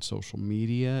groups on social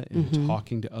media and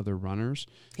talking to other runners.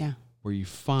 Yeah. Where you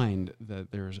find that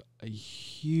there's a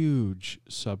huge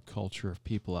subculture of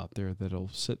people out there that'll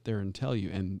sit there and tell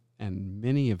you, and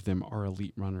many of them are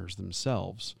elite runners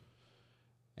themselves.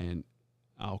 And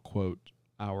I'll quote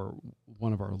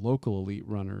one of our local elite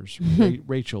runners,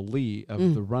 Rachel Lee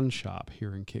of the Run Shop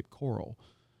here in Cape Coral.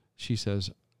 She says,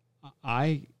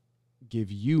 I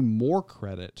give you more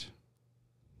credit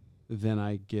than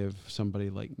I give somebody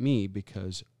like me,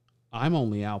 because I'm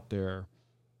only out there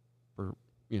for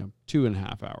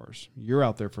 2.5 hours. You're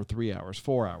out there for 3 hours,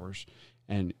 4 hours,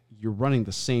 and you're running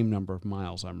the same number of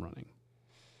miles I'm running.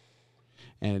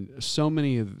 And so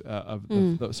many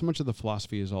so much of the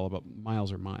philosophy is all about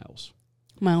miles are miles.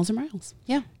 Miles are miles.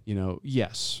 Yeah.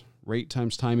 Yes, rate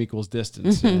times time equals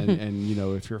distance. and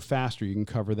if you're faster, you can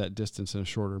cover that distance in a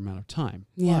shorter amount of time.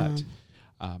 Yeah. But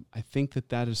I think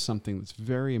that is something that's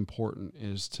very important,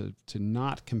 is to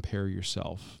not compare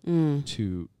yourself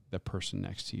to the person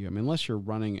next to you. I mean, unless you're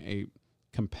running a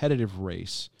competitive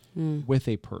race with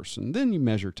a person, then you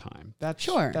measure time. That's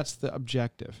the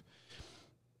objective.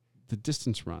 The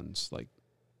distance runs, like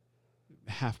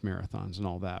half marathons and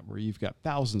all that, where you've got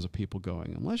thousands of people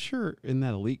going, unless you're in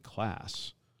that elite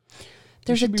class,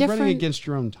 you should be running against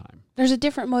your own time. There's a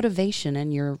different motivation,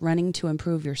 and you're running to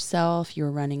improve yourself.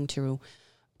 You're running to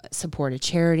support a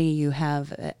charity. You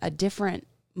have a different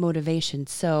motivation.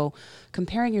 So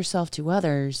comparing yourself to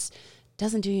others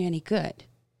doesn't do you any good.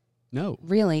 No.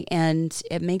 Really. And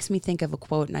it makes me think of a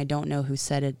quote, and I don't know who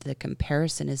said it. The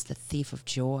comparison is the thief of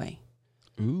joy.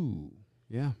 Ooh,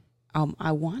 yeah.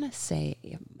 I want to say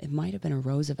it might have been a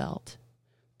Roosevelt,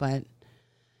 but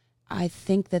I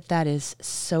think that is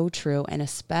so true, and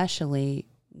especially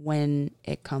when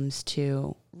it comes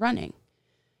to running.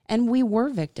 And we were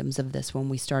victims of this when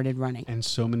we started running. And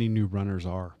so many new runners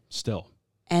are still.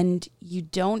 And you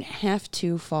don't have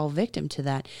to fall victim to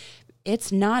that.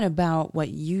 It's not about what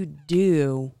you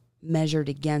do measured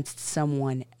against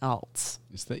someone else.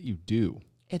 It's that you do.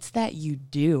 It's that you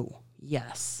do.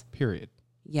 Yes. Period.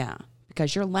 Yeah.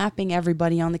 Because you're lapping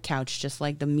everybody on the couch, just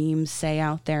like the memes say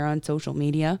out there on social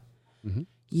media.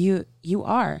 You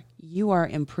are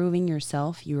improving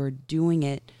yourself. You are doing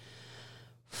it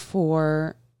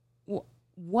for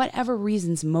whatever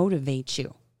reasons motivate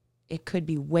you. It could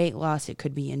be weight loss. It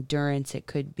could be endurance. It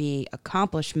could be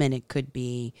accomplishment. It could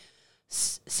be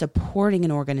supporting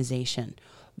an organization.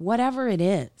 Whatever it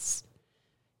is,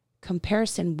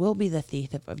 comparison will be the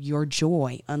thief of your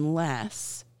joy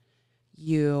unless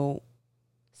you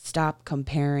stop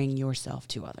comparing yourself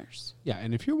to others. Yeah,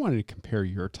 and if you're wanting to compare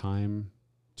your time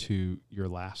to your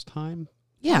last time,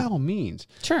 Yeah. by all means.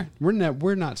 Sure. We're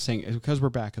not saying, because we're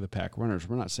back of the pack runners,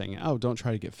 we're not saying, oh, don't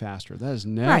try to get faster. That is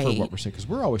never Right. what we're saying, because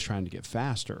we're always trying to get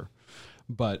faster.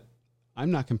 But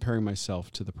I'm not comparing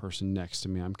myself to the person next to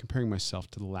me. I'm comparing myself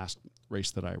to the last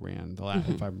race that I ran.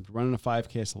 If I'm running a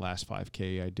 5K, it's the last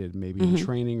 5K I did, maybe in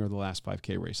training, or the last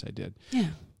 5K race I did.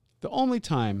 Yeah. The only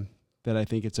time that I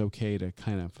think it's okay to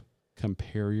kind of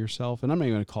compare yourself, and I'm not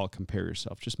even going to call it compare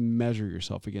yourself, just measure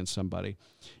yourself against somebody,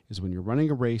 is when you're running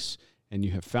a race and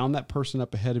you have found that person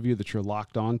up ahead of you that you're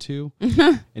locked onto,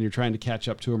 and you're trying to catch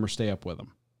up to them or stay up with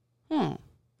them.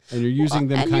 And you're using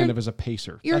them kind of as a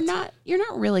pacer. You're not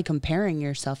really comparing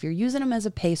yourself. You're using them as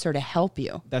a pacer to help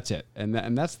you. That's it. And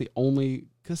that's the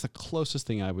closest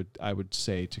thing I would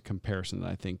say to comparison that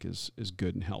I think is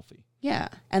good and healthy. Yeah.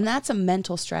 And that's a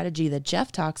mental strategy that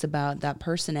Jeff talks about, that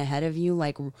person ahead of you,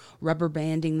 like rubber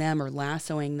banding them or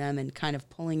lassoing them and kind of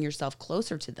pulling yourself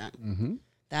closer to them. Mm-hmm.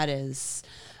 That is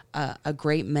a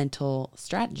great mental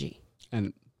strategy.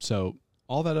 And so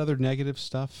all that other negative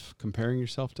stuff, comparing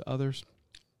yourself to others,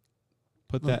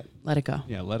 let it go.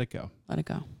 Yeah, let it go. Let it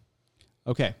go.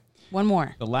 Okay. One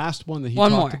more. The last one that he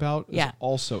talked about is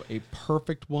also a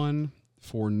perfect one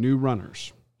for new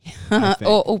runners.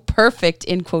 Perfect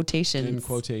in quotations. In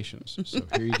quotations. So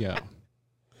here you go.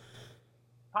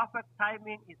 Perfect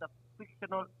timing is a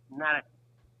fictional narrative.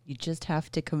 You just have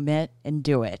to commit and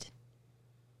do it.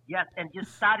 Yes, and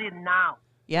just start it now.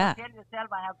 Yeah. Tell yourself,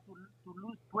 I have to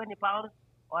lose 20 pounds,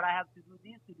 or I have to do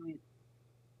this, to do it.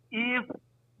 If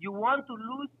you want to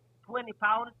lose 20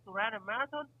 pounds to run a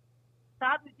marathon,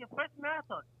 start with your first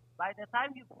marathon. By the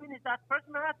time you finish that first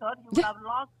marathon, you will have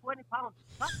lost 20 pounds.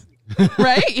 Trust me.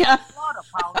 Right? Yeah. A lot of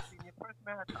pounds in your first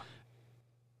marathon.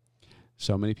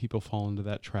 So many people fall into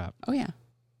that trap. Oh, yeah.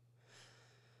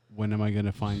 When am I going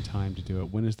to find time to do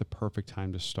it? When is the perfect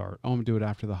time to start? Oh, I'm going to do it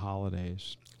after the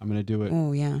holidays. I'm going to do it.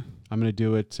 Oh, yeah. I'm going to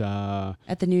do it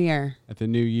at the new year. At the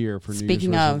new year for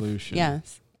Speaking New Year's resolution.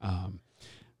 Yes.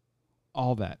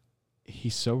 All that.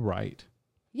 He's so right.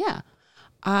 Yeah.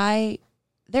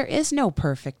 There is no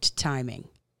perfect timing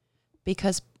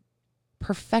because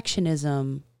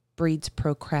perfectionism breeds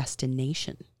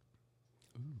procrastination.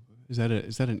 Is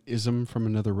that an ism from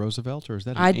another Roosevelt, or is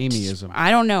that an Amyism? I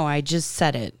don't know. I just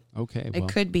said it. Okay. It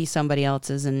could be somebody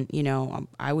else's, and,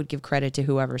 I would give credit to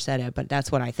whoever said it, but that's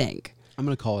what I think. I'm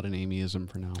going to call it an Amyism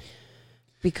for now.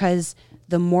 Because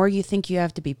the more you think you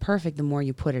have to be perfect, the more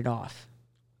you put it off.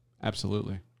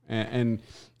 Absolutely. And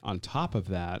on top of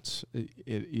that,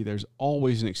 there's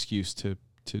always an excuse to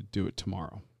do it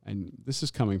tomorrow. And this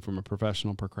is coming from a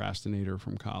professional procrastinator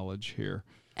from college here.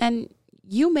 And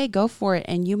you may go for it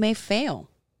and you may fail.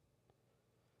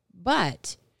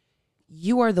 But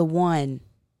you are the one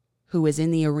who is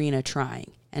in the arena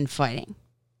trying and fighting.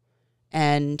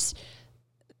 And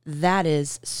that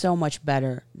is so much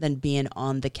better than being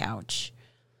on the couch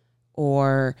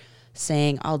or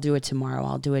saying, I'll do it tomorrow.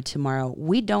 I'll do it tomorrow.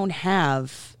 We don't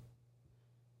have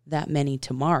that many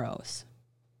tomorrows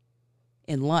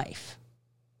in life.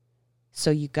 So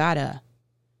you gotta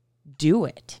do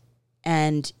it.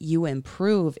 And you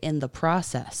improve in the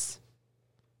process.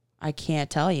 I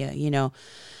can't tell you,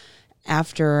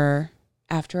 after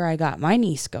I got my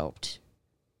knee scoped,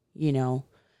 am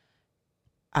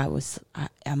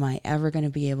I ever going to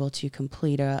be able to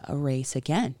complete a race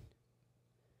again?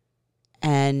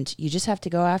 And you just have to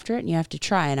go after it and you have to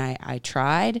try. And I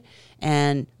tried.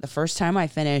 And the first time I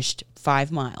finished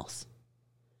 5 miles.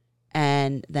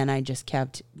 And then I just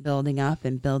kept building up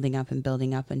and building up and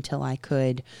building up until I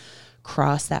could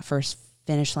cross that first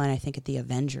finish line, I think at the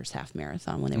Avengers half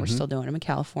marathon when they were still doing them in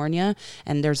California.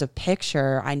 And there's a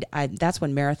picture. That's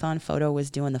when Marathon Photo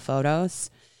was doing the photos.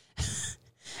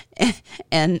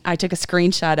 And I took a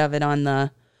screenshot of it on the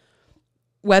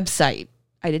website.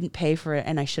 I didn't pay for it,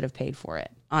 and I should have paid for it,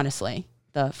 honestly,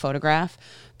 the photograph,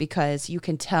 because you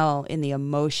can tell in the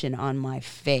emotion on my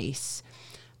face.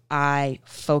 I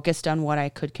focused on what I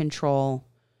could control.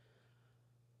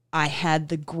 I had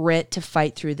the grit to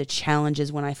fight through the challenges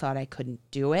when I thought I couldn't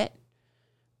do it.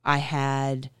 I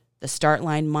had the start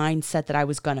line mindset that I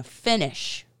was going to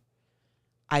finish.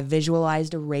 I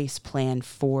visualized a race plan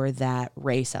for that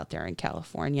race out there in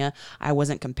California. I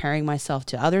wasn't comparing myself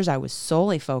to others. I was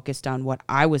solely focused on what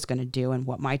I was going to do and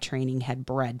what my training had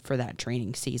bred for that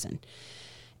training season.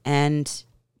 And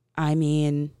I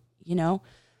mean, you know,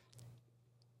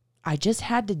 I just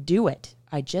had to do it.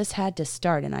 I just had to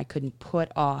start, and I couldn't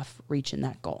put off reaching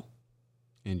that goal.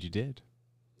 And you did.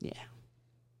 Yeah.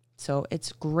 So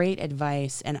it's great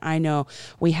advice. And I know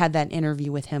we had that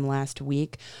interview with him last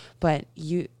week, but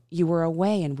you were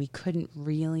away and we couldn't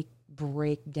really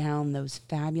break down those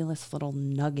fabulous little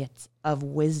nuggets of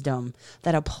wisdom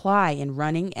that apply in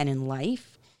running and in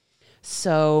life.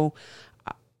 So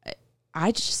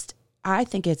I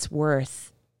think it's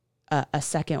worth a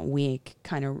second week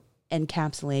kind of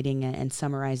encapsulating and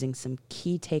summarizing some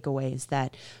key takeaways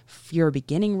that if you're a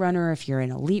beginning runner, if you're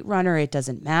an elite runner, it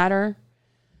doesn't matter.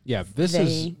 Yeah, this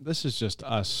is just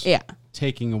us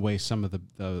taking away some of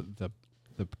the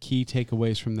key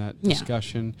takeaways from that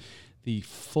discussion. Yeah. The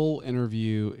full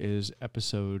interview is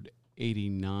episode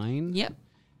 89. Yep.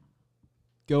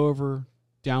 Go over,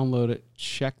 download it,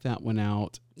 check that one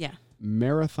out. Yeah.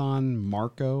 Marathon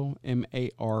Marko,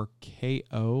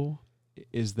 Marko,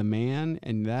 is the man,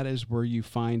 and that is where you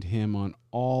find him on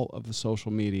all of the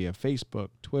social media, Facebook,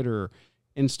 Twitter,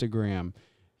 Instagram.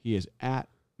 He is at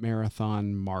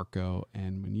Marathon Marko,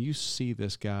 and when you see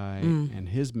this guy and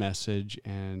his message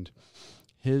and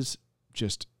his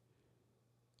just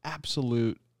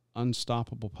absolute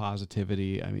unstoppable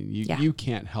positivity, I mean, you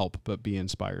can't help but be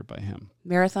inspired by him.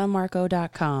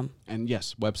 MarathonMarko.com. And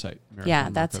yes, website. Yeah,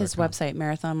 that's his website,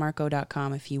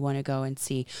 MarathonMarko.com, if you want to go and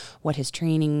see what his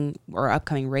training or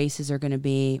upcoming races are going to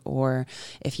be, or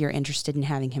if you're interested in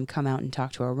having him come out and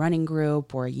talk to a running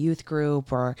group or a youth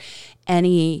group or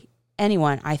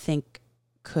anyone I think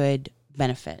could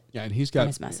benefit. Yeah, and he's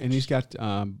got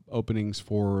openings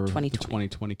for the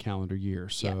 2020 calendar year.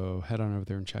 So head on over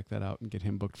there and check that out and get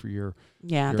him booked for your.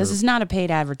 Yeah, this is not a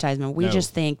paid advertisement. We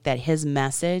just think that his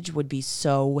message would be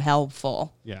so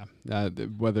helpful. Yeah,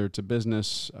 whether it's a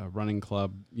business, a running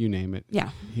club, you name it. Yeah,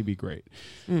 he'd be great.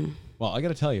 Well, I got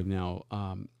to tell you now,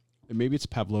 maybe it's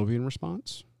Pavlovian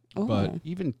response, but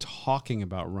even talking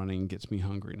about running gets me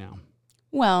hungry now.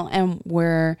 Well, and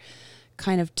we're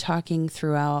kind of talking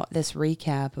throughout this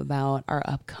recap about our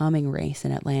upcoming race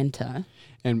in Atlanta.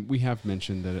 And we have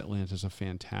mentioned that Atlanta is a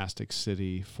fantastic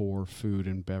city for food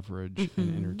and beverage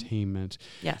and entertainment.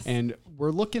 Yes. And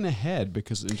we're looking ahead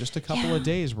because in just a couple of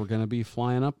days, we're going to be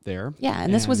flying up there. Yeah,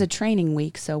 and this was a training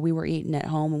week, so we were eating at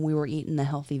home and we were eating the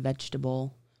healthy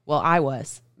vegetable. Well, I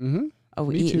was. Mm-hmm.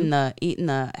 Eating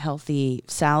the healthy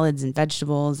salads and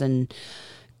vegetables and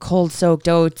cold soaked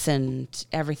oats and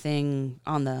everything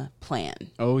on the plan.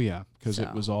 Oh yeah, because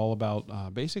it was all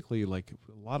about basically like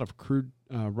a lot of crude,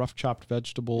 rough chopped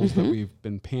vegetables that we've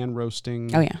been pan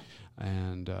roasting. Oh yeah,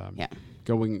 and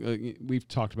going. We've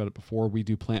talked about it before. We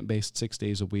do plant based 6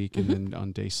 days a week, and then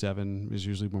on day 7 is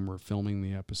usually when we're filming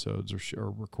the episodes or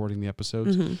recording the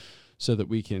episodes, so that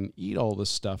we can eat all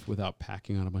this stuff without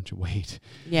packing on a bunch of weight.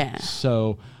 Yeah.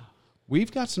 So.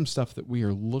 We've got some stuff that we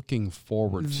are looking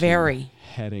forward to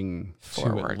heading to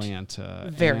Atlanta.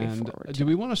 Very forward. Do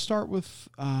we want to start with...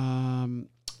 I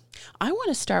want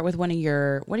to start with one of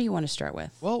your... What do you want to start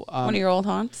with? Well, one of your old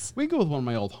haunts? We go with one of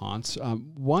my old haunts.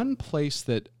 One place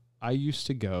that I used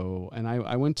to go, and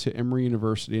I went to Emory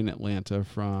University in Atlanta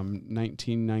from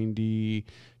 1992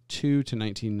 to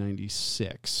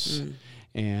 1996.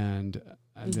 And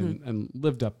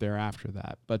lived up there after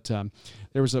that. But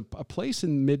there was a place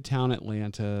in Midtown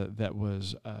Atlanta that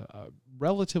was a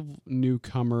relative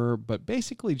newcomer, but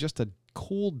basically just a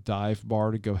cool dive bar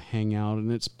to go hang out,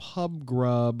 and it's Pub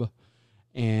Grub.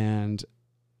 And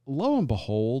lo and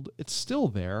behold, it's still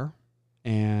there.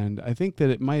 And I think that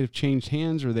it might have changed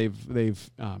hands, or they've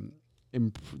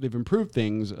improved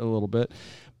things a little bit.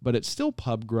 But it's still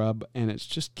Pub Grub, and it's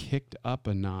just kicked up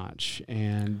a notch.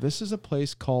 And this is a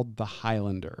place called the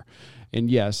Highlander.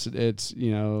 And yes, it's,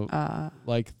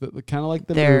 like the kind of like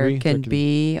the there movie. There can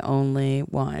be only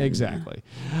one. Exactly.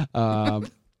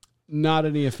 Not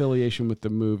any affiliation with the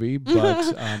movie,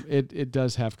 but it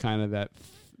does have kind of that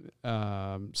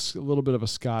a little bit of a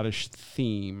Scottish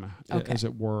theme, as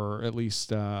it were, at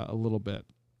least a little bit.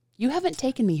 You haven't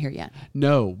taken me here yet.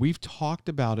 No, we've talked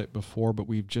about it before, but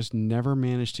we've just never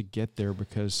managed to get there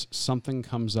because something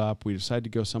comes up. We decide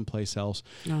to go someplace else.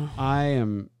 Oh. I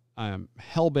am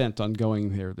hell-bent on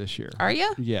going there this year. Are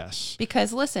you? Yes.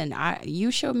 Because listen, you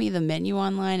showed me the menu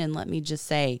online, and let me just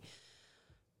say,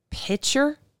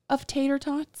 pitcher of tater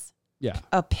tots? Yeah.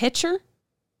 A pitcher?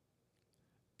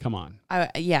 Come on.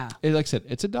 Yeah. Like I said,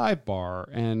 it's a dive bar,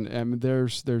 and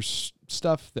there's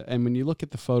stuff that, and when you look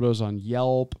at the photos on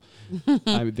Yelp,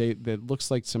 that looks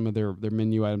like some of their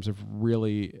menu items have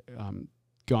really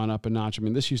gone up a notch. I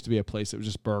mean, this used to be a place that was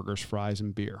just burgers, fries,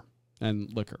 and beer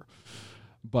and liquor,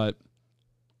 but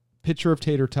pitcher of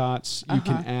tater tots. You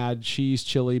can add cheese,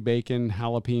 chili, bacon,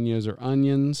 jalapenos, or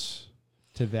onions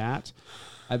to that.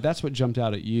 That's what jumped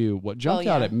out at you. What jumped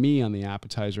out at me on the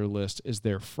appetizer list is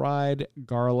their fried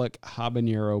garlic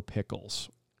habanero pickles.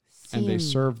 And they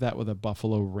serve that with a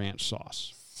buffalo ranch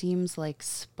sauce. Seems like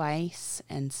spice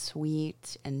and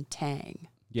sweet and tang.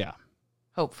 Yeah.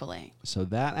 Hopefully. So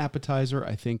that appetizer,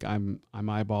 I think I'm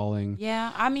eyeballing.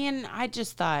 Yeah, I mean, I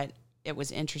just thought it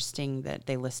was interesting that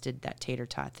they listed that tater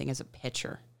tot thing as a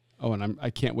pitcher. Oh, and I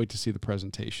can't wait to see the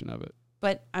presentation of it.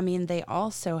 But, I mean, they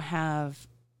also have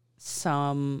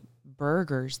some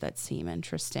burgers that seem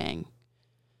interesting.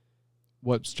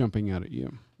 What's jumping out at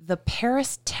you? The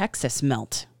Paris, Texas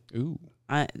melt. Ooh.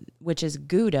 Which is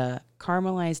Gouda,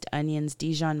 caramelized onions,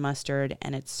 Dijon mustard,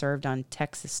 and it's served on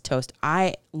Texas toast.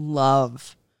 I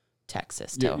love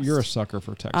Texas toast. You're a sucker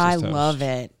for Texas toast. toast. I love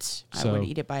it. So, I would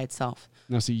eat it by itself.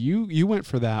 Now, see, you went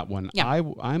for that one. Yeah.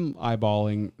 I'm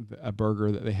eyeballing a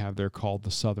burger that they have there called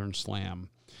the Southern Slam,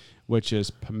 which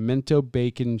is pimento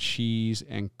bacon, cheese,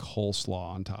 and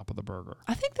coleslaw on top of the burger.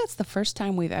 I think that's the first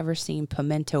time we've ever seen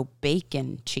pimento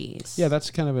bacon cheese. Yeah,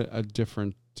 that's kind of a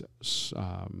different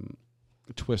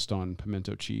twist on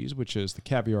pimento cheese, which is the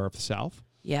caviar of the South.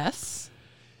 Yes.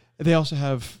 They also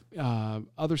have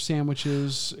other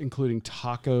sandwiches, including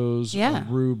tacos, a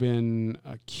Reuben,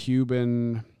 a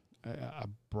Cuban, a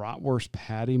bratwurst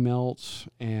patty melt,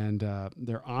 and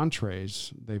their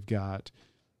entrees. They've got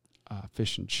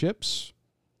fish and chips,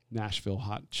 Nashville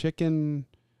hot chicken,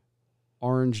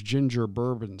 orange ginger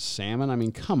bourbon salmon. I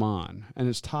mean, come on. And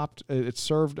it's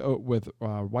served with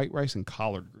white rice and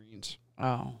collard greens.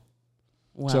 Oh.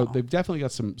 Wow. So they've definitely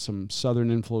got some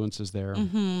Southern influences there.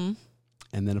 Mm-hmm.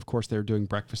 And then, of course, they're doing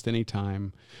breakfast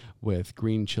anytime with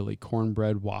green chili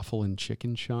cornbread, waffle, and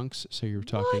chicken chunks. So you're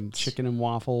talking chicken and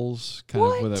waffles,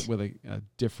 kind of with a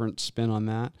different spin on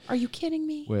that. Are you kidding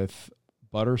me? With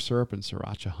butter syrup and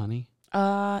sriracha honey.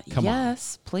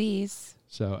 Yes, please.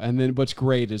 So, and then what's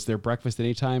great is their breakfast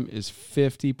anytime is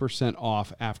 50%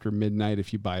 off after midnight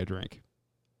if you buy a drink.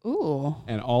 Ooh.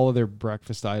 And all of their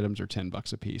breakfast items are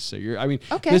 $10 a piece. So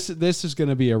okay. This is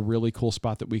going to be a really cool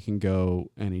spot that we can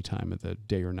go any time of the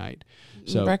day or night.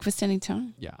 So breakfast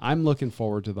anytime. Yeah, I'm looking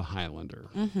forward to the Highlander.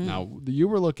 Mm-hmm. Now, you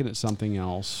were looking at something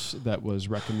else that was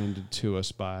recommended to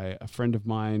us by a friend of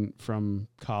mine from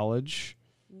college.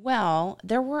 Well,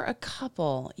 there were a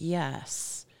couple,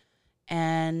 yes.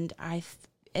 And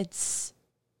it's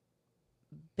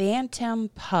Bantam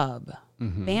Pub.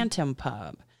 Mm-hmm. Bantam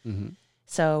Pub. Mm-hmm.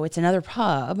 So it's another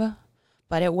pub,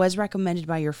 but it was recommended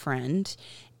by your friend.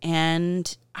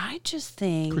 And I just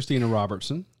think Christina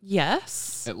Robertson.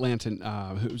 Yes.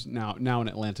 Atlanta, who's now an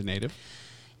Atlanta native.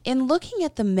 In looking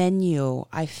at the menu,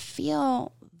 I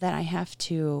feel that I have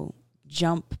to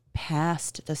jump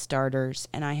past the starters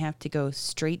and I have to go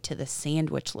straight to the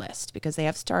sandwich list because they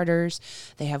have starters,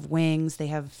 they have wings, they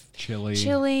have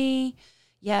chili.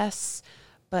 Yes.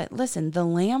 But listen, the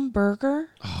lamb burger.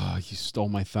 Oh, you stole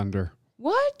my thunder.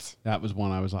 What? That was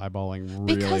one I was eyeballing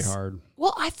really hard.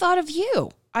 Well, I thought of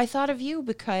you.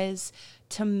 Because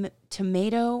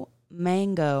tomato,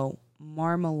 mango,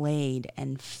 marmalade,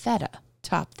 and feta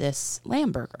top this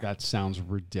lamb burger. That sounds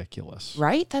ridiculous.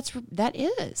 Right? That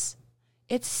is.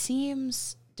 It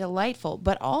seems delightful.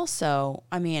 But also,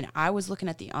 I mean, I was looking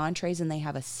at the entrees and they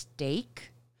have a steak.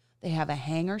 They have a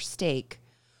hanger steak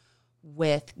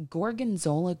with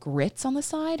gorgonzola grits on the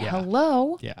side. Yeah.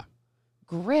 Hello. Yeah.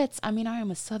 Grits. I mean, I am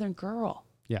a Southern girl.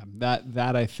 Yeah,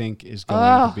 that I think is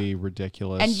going to be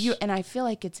ridiculous. And I feel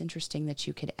like it's interesting that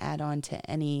you could add on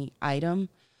to any item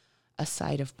a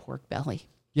side of pork belly.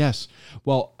 Yes.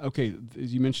 Well, okay,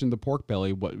 you mentioned the pork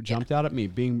belly. What jumped out at me,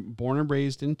 being born and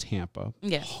raised in Tampa,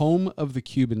 home of the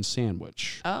Cuban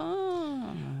sandwich.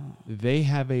 Oh. They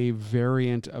have a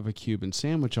variant of a Cuban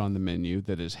sandwich on the menu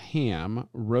that is ham,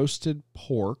 roasted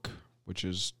pork, which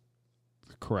is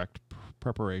the correct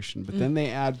preparation, but then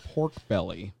they add pork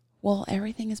belly. Well,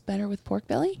 everything is better with pork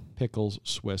belly? Pickles,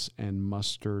 Swiss, and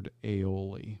mustard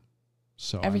aioli.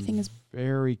 So everything I'm is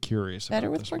very curious better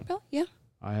about with this pork belly? Yeah.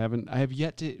 I have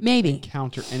yet to Maybe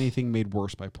encounter anything made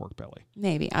worse by pork belly.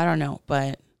 Maybe. I don't know,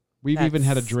 but we've even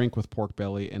had a drink with pork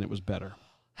belly and it was better.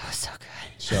 That was so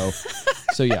good.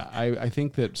 So yeah, I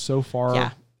think that so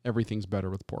far everything's better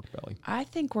with pork belly. I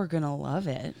think we're going to love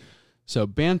it. So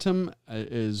Bantam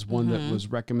is one that was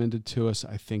recommended to us.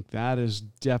 I think that is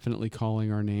definitely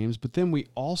calling our names. But then we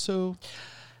also...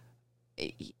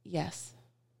 Yes.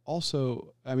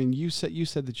 also, I mean, you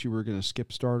said that you were going to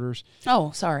skip starters.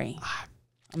 Oh, sorry.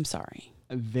 I'm sorry.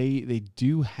 They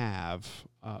do have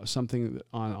something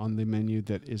on the menu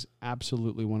that is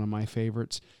absolutely one of my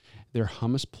favorites. Their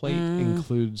hummus plate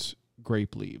includes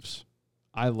grape leaves.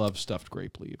 I love stuffed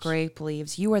grape leaves. Grape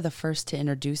leaves. You were the first to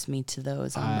introduce me to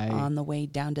those on the way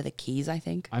down to the Keys, I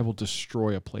think. I will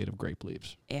destroy a plate of grape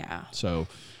leaves. Yeah. So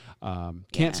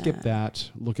can't skip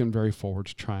that. Looking very forward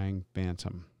to trying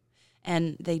Bantam.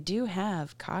 And they do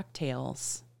have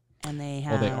cocktails. And they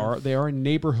have... Well, they are a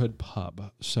neighborhood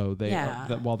pub. So they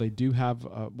while they do have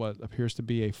what appears to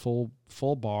be a full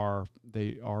bar,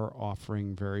 they are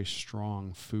offering very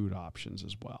strong food options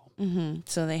as well. Mm-hmm.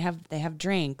 So they have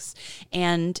drinks,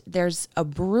 and there's a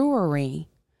brewery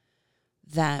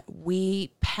that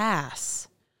we pass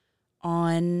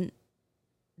on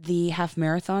the half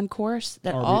marathon course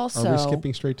that are we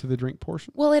skipping straight to the drink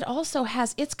portion? Well, it also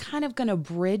has. It's kind of going to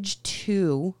bridge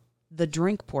to the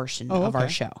drink portion of our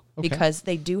show because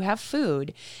they do have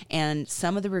food, and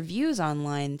some of the reviews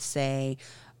online say,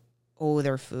 oh,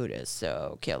 their food is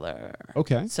so killer.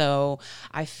 Okay. So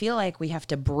I feel like we have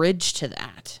to bridge to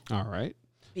that. All right.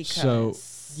 Because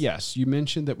so, yes, you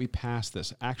mentioned that we passed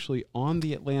this actually on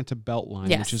the Atlanta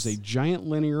Beltline, which is a giant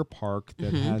linear park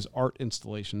that has art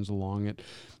installations along it.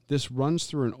 This runs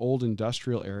through an old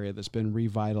industrial area that's been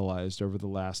revitalized over the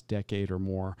last decade or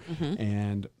more.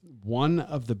 And one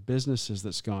of the businesses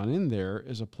that's gone in there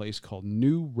is a place called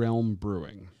New Realm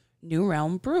Brewing. New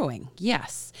Realm Brewing,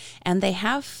 yes. And they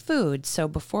have food. So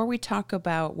before we talk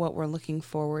about what we're looking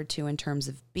forward to in terms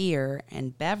of beer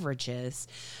and beverages,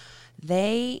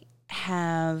 they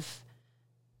have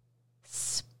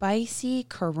spicy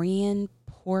Korean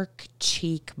pork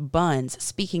cheek buns.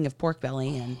 Speaking of pork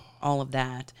belly and all of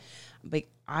that, but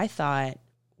I thought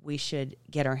we should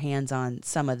get our hands on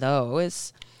some of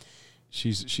those.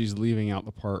 She's leaving out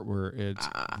the part where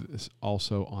it's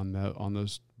also on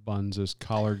those buns is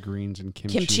collard greens and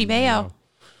kimchi mayo.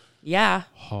 Yeah.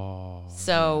 Oh,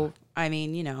 so, I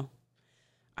mean,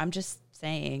 I'm just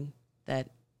saying that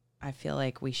I feel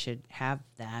like we should have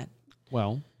that.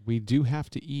 Well, we do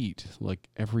have to eat like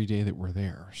every day that we're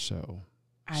there. So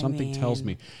something tells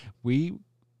me we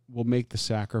will make the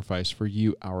sacrifice for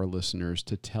you, our listeners,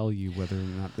 to tell you whether or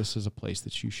not this is a place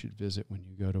that you should visit when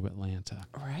you go to Atlanta.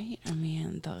 Right? I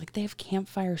mean, they have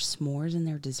campfire s'mores in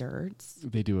their desserts.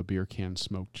 They do a beer can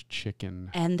smoked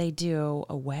chicken. And they do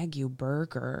a Wagyu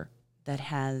burger that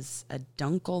has a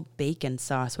dunkel bacon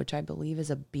sauce, which I believe is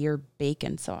a beer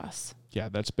bacon sauce. Yeah,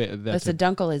 that's a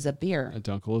dunkel is a beer. A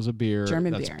dunkel is a beer.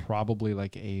 German that's beer. Probably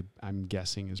like I'm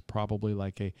guessing is probably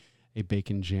like a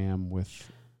bacon jam with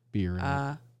beer in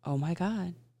it. Oh my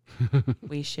God.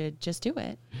 We should just do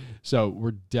it. So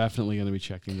we're definitely going to be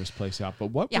checking this place out. But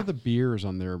what were the beers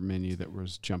on their menu that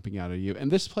was jumping out at you?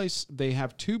 And this place, they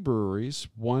have two breweries.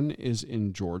 One is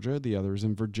in Georgia. The other is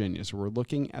in Virginia. So we're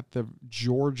looking at the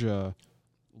Georgia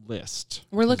list.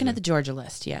 We're looking at the Georgia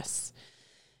list, yes.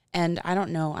 And I don't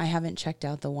know. I haven't checked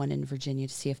out the one in Virginia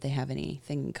to see if they have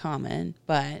anything in common.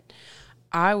 But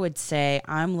I would say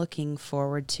I'm looking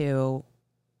forward to,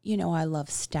 I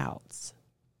love stouts.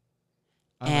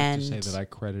 I like to say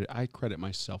that I credit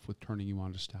myself with turning you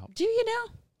on to stout. Do you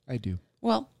know? I do.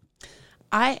 Well,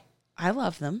 I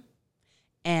love them,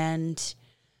 and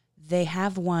they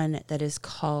have one that is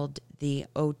called the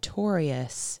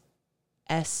Otorius,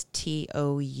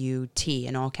 STOUT,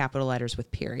 in all capital letters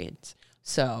with periods.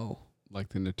 So like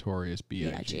the notorious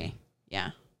BIG.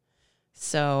 Yeah.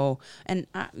 So, and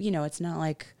it's not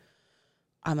like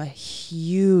I'm a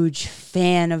huge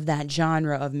fan of that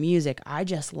genre of music. I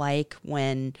just like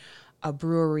when a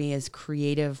brewery is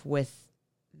creative with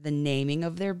the naming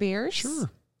of their beers.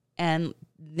 Sure. And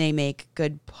they make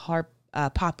good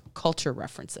pop culture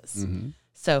references. Mm-hmm.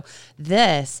 So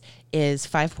this is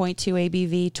 5.2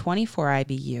 ABV, 24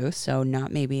 IBU, so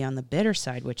not maybe on the bitter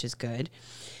side, which is good.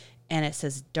 And it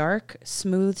says dark,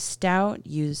 smooth stout,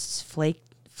 used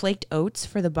flaked oats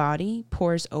for the body,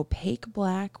 pours opaque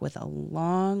black with a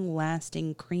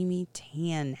long-lasting creamy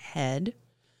tan head.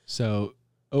 So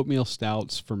oatmeal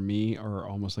stouts for me are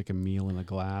almost like a meal in a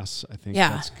glass. I think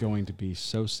that's going to be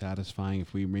so satisfying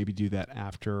if we maybe do that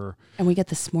after. And we get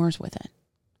the s'mores with it.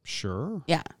 Sure.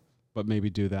 Yeah. But maybe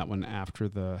do that one after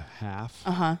the half.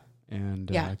 Uh-huh. And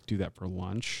do that for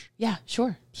lunch. Yeah,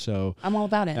 sure. So I'm all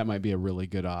about it. That might be a really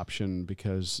good option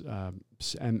because,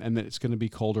 and it's going to be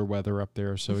colder weather up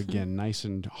there. So again, nice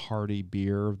and hearty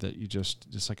beer that you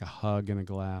just like a hug in a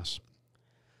glass.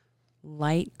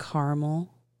 Light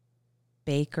caramel,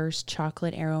 baker's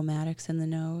chocolate aromatics in the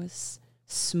nose,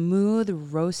 Smooth,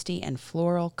 roasty, and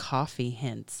floral coffee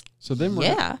hints. So then we're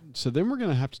going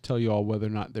to have to tell you all whether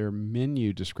or not their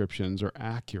menu descriptions are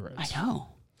accurate. I know.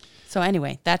 So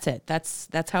anyway, that's it.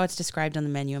 That's how it's described on the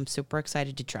menu. I'm super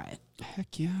excited to try it.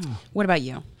 Heck yeah. What about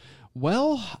you?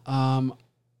 Well,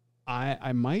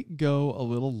 I might go a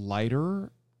little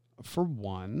lighter for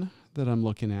one that I'm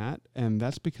looking at, and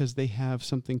that's because they have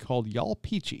something called Y'all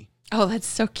Peachy. Oh, that's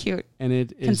so cute. And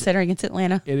it is, considering it's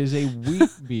Atlanta. It is a wheat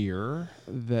beer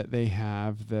that they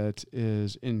have that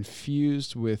is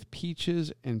infused with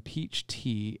peaches and peach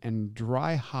tea and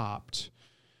dry hopped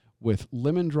with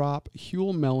lemon drop,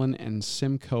 Huel melon, and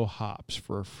Simcoe hops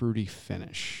for a fruity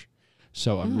finish.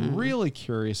 So I'm really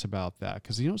curious about that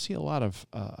because you don't see a lot of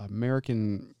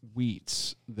American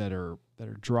wheats that are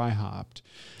dry hopped,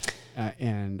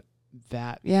 and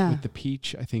that with the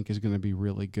peach I think is going to be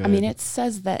really good. I mean, it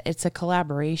says that it's a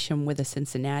collaboration with a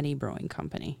Cincinnati brewing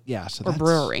company. Yeah, so or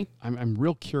brewery. I'm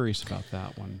real curious about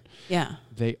that one. Yeah.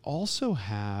 They also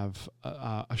have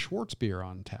a Schwartz beer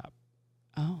on tap.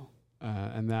 Oh.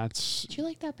 And that's. Did you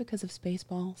like that because of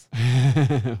Spaceballs?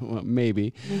 Well,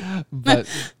 maybe,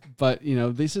 but you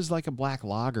know, this is like a black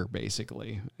lager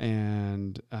basically,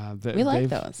 and we like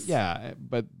those. Yeah,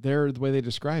 but the way they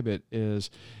describe it is,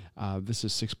 this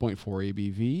is 6.4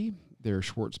 ABV. Their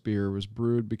Schwartz beer was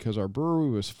brewed because our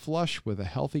brewery was flush with a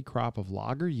healthy crop of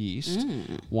lager yeast.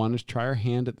 Wanted to try our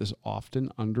hand at this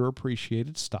often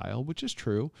underappreciated style, which is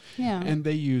true. Yeah, and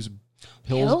they use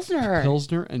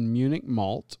Pilsner and Munich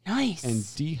malt. Nice. And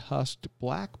dehusked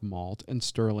black malt and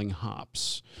sterling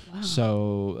hops. Wow.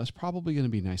 So that's probably going to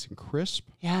be nice and crisp.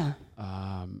 Yeah.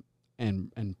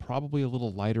 And probably a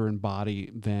little lighter in body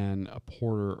than a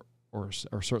porter or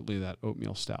certainly that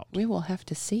oatmeal stout. We will have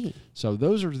to see. So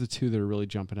those are the two that are really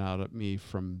jumping out at me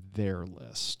from their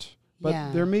list.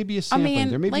 But there may be a sampling.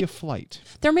 There may be a flight.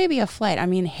 There may be a flight. I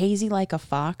mean, Hazy Like a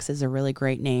Fox is a really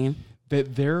great name.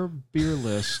 That their beer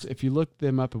list, if you look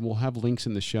them up, and we'll have links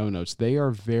in the show notes, they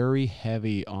are very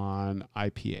heavy on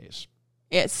IPAs.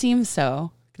 It seems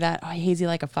so. That Hazy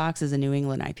Like a Fox is a New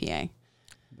England IPA.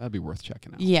 That'd be worth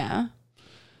checking out. Yeah.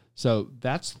 So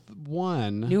that's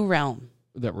one. New realm.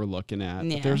 That we're looking at.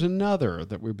 Yeah. But there's another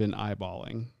that we've been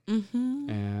eyeballing. Mm-hmm.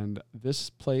 And this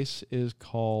place is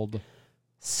called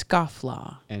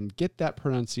Scofflaw. And get that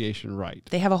pronunciation right.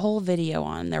 They have a whole video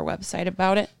on their website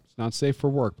about it. It's not safe for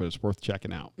work, but it's worth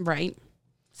checking out. Right.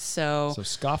 So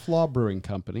Scofflaw Brewing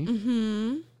Company.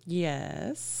 Mm-hmm.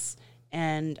 Yes.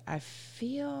 And I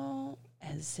feel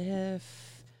as if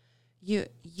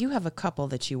you have a couple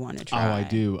that you want to try. Oh, I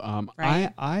do.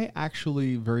 Right? I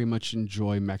actually very much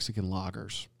enjoy Mexican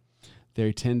lagers.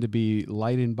 They tend to be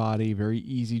light in body, very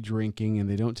easy drinking, and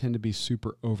they don't tend to be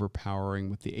super overpowering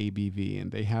with the ABV.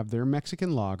 And they have their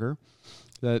Mexican lager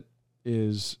that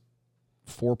is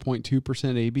 4.2%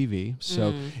 ABV.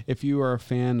 So if you are a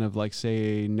fan of, like,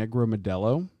 say, Negro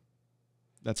Modelo,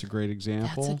 that's a great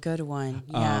example. That's a good one.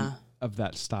 Yeah. Of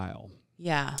that style.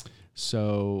 Yeah.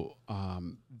 So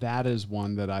that is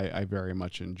one that I very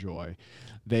much enjoy.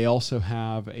 They also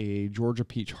have a Georgia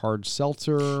Peach hard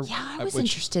seltzer. Yeah, I was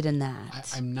interested in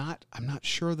that. I'm not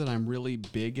sure that I'm really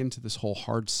big into this whole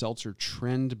hard seltzer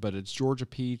trend, but it's Georgia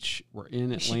Peach. We're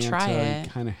in Atlanta. Try it.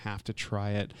 You kind of have to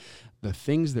try it. The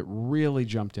things that really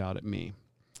jumped out at me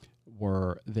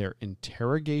were their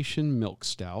Interrogation Milk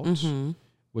Stout,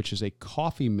 which is a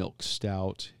coffee milk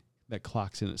stout that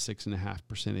clocks in at 6.5%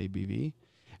 ABV.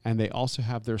 And they also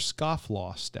have their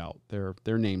Scofflaw Stout,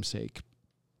 their namesake.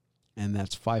 And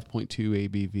that's 5.2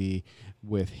 ABV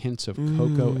with hints of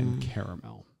cocoa and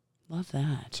caramel. Love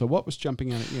that. So what was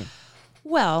jumping out at you?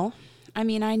 Well, I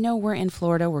mean, I know we're in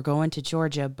Florida, we're going to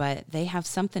Georgia, but they have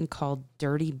something called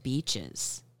Dirty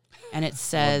Beaches. And it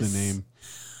says... Love the name.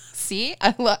 See?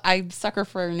 I sucker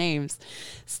for names.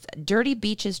 Dirty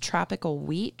Beaches Tropical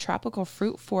Wheat, tropical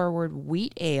fruit-forward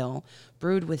wheat ale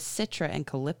brewed with Citra and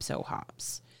Calypso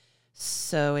hops.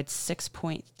 So it's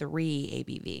 6.3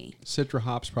 ABV. Citra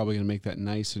hops probably going to make that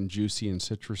nice and juicy and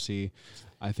citrusy.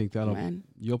 I think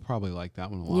you'll probably like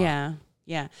that one a lot. Yeah.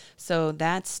 Yeah. So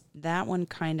that one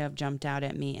kind of jumped out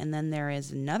at me. And then there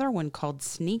is another one called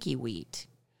Sneaky Wheat,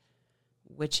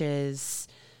 which is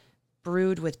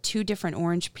brewed with 2 different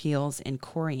orange peels and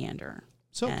coriander.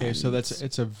 So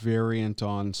it's a variant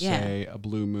on, say, a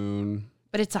Blue Moon.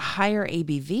 But it's a higher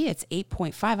ABV. It's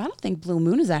 8.5. I don't think Blue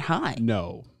Moon is that high.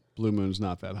 No. Blue Moon's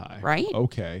not that high. Right?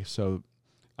 Okay, so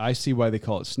I see why they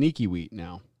call it Sneaky Wheat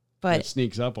now. But it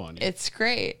sneaks up on you. It's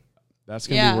great. That's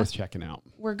going to be worth checking out.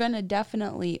 We're going to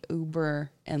definitely Uber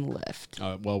and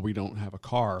Lyft. Well, we don't have a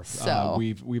car. So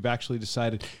we've actually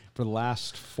decided for the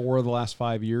last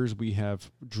 5 years, we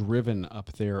have driven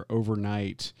up there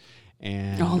overnight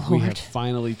And Oh, we Lord. have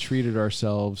finally treated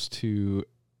ourselves to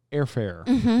airfare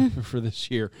for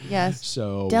this year. Yes.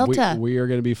 So Delta. we are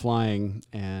going to be flying,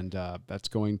 and that's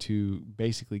going to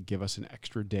basically give us an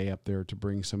extra day up there to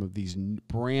bring some of these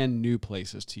brand new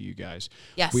places to you guys.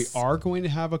 Yes. We are going to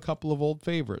have a couple of old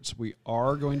favorites. We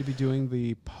are going to be doing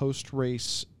the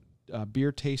post-race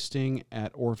beer tasting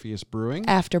at Orpheus Brewing.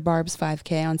 After Barb's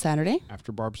 5K on Saturday.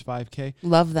 After Barb's 5K.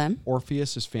 Love them.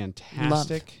 Orpheus is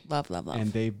fantastic. Love.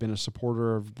 And they've been a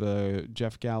supporter of the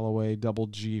Jeff Galloway Double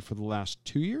G for the last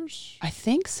 2 years. I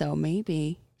think so,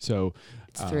 maybe. So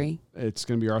It's 3. It's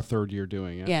going to be our 3rd year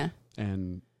doing it. Yeah.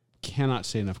 And cannot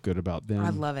say enough good about them.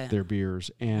 I love it. Their beers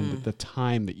and the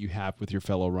time that you have with your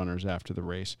fellow runners after the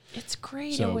race. It's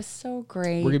great. So it was so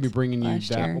great. We're going to be bringing you last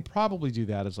that. year. We'll probably do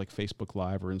that as like Facebook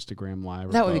Live or Instagram Live.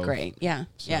 Or That would be both. great. Yeah.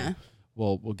 So yeah.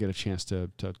 We'll get a chance to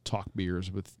talk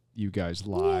beers with you guys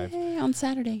live. Yay, on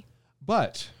Saturday.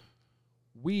 But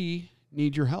we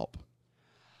need your help.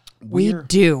 We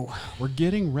do. We're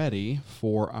getting ready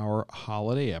for our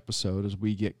holiday episode as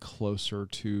we get closer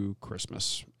to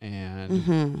Christmas.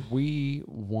 And we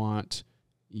want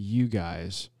you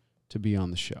guys to be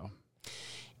on the show.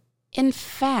 In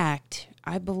fact,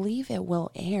 I believe it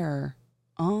will air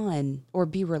on or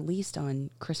be released on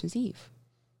Christmas Eve.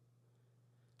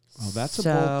 Oh, that's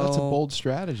a bold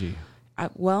strategy.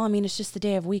 Well, I mean, it's just the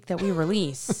day of week that we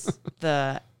release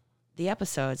the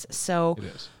episodes. So It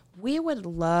is. we would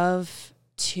love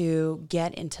to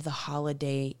get into the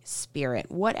holiday spirit.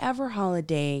 Whatever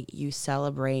holiday you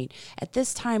celebrate at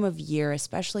this time of year,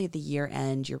 especially at the year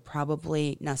end, you're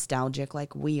probably nostalgic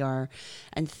like we are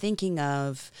and thinking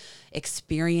of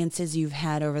experiences you've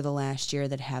had over the last year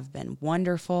that have been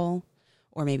wonderful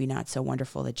or maybe not so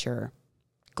wonderful that you're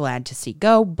glad to see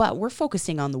go, but we're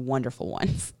focusing on the wonderful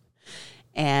ones.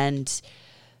 And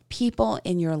people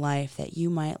in your life that you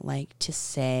might like to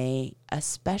say a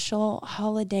special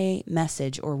holiday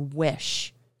message or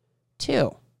wish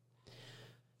to.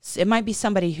 So it might be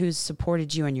somebody who's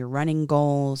supported you in your running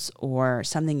goals or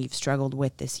something you've struggled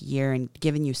with this year and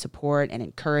given you support and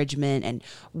encouragement. And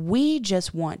we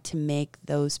just want to make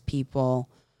those people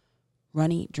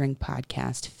Run, Eat, Drink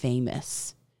podcast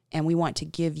famous. And we want to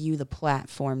give you the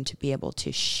platform to be able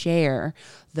to share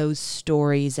those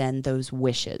stories and those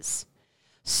wishes.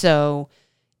 So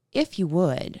if you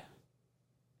would,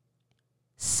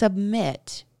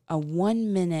 submit a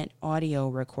 1-minute audio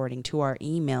recording to our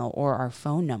email or our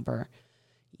phone number.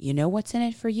 You know what's in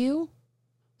it for you?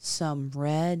 Some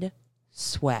red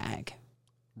swag.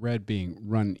 Red being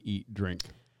Run, Eat, Drink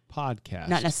podcast.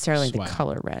 Not necessarily swag. the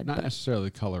color red. Not but necessarily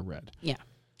the color red. Yeah.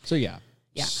 So yeah.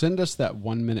 Yeah. Send us that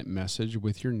 1-minute message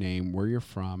with your name, where you're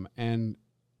from, and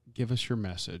give us your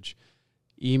message.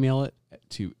 Email it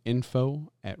to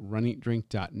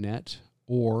info@runeatdrink.net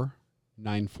or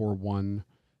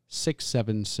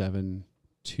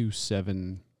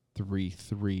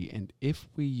 941-677-2733. And if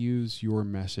we use your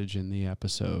message in the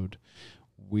episode,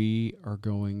 we are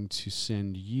going to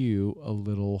send you a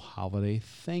little holiday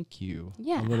thank you.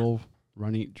 Yeah. A little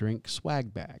Run, Eat, Drink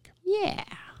swag bag. Yeah.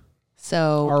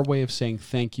 So Our way of saying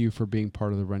thank you for being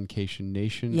part of the Runcation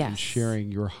Nation and Yes.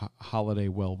 sharing your holiday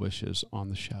well wishes on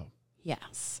the show.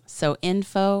 yes. So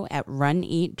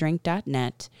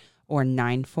info@runeatdrink.net or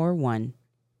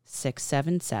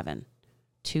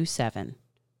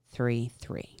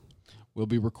 941-677-2733. We'll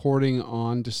be recording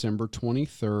on December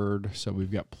 23rd, so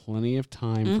we've got plenty of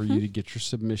time for you to get your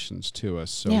submissions to us.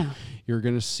 So Yeah. you're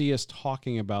going to see us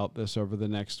talking about this over the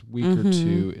next week or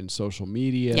two in social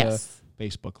media, Yes.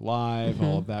 Facebook Live,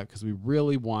 all of that, because we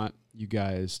really want you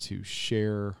guys to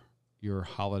share your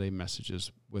holiday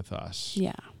messages with us.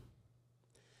 Yeah.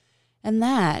 And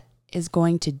that is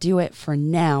going to do it for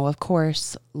now. Of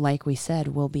course, like we said,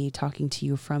 we'll be talking to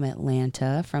you from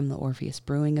Atlanta, from the Orpheus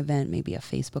Brewing event, maybe a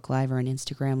Facebook Live or an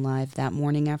Instagram Live that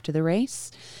morning after the race.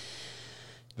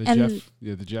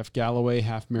 The Jeff Galloway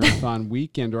half marathon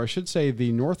weekend, or I should say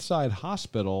the Northside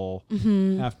Hospital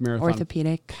half marathon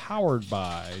Orthopedic. powered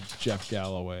by Jeff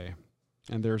Galloway.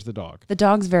 And there's the dog. The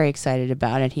dog's very excited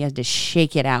about it. He had to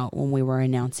shake it out when we were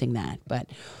announcing that. But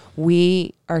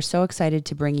we are so excited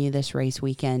to bring you this race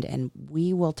weekend, and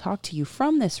we will talk to you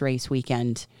from this race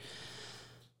weekend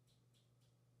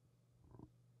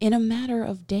in a matter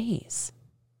of days.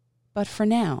 But for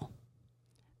now,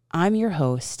 I'm your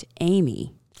host,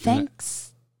 Amy.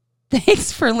 Thanks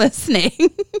for listening.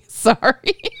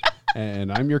 Sorry.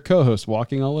 And I'm your co-host,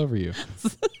 walking all over you.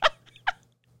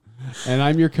 And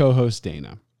I'm your co-host,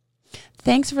 Dana.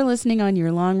 Thanks for listening on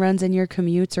your long runs and your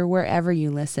commutes or wherever you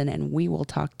listen, and we will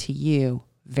talk to you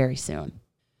very soon.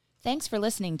 Thanks for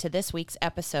listening to this week's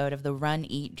episode of the Run,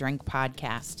 Eat, Drink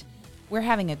podcast. We're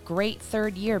having a great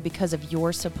third year because of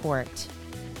your support.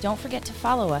 Don't forget to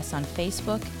follow us on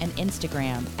Facebook and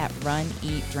Instagram at Run,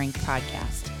 Eat, Drink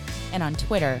Podcast. And on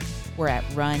Twitter, we're at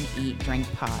Run, Eat, Drink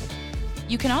Pod.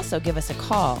 You can also give us a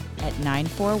call at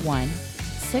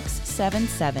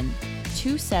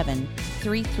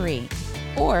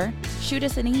 941-677-2733 or shoot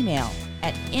us an email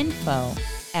at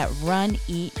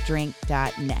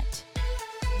info@runeatdrink.net.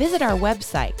 Visit our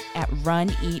website at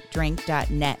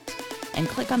runeatdrink.net and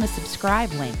click on the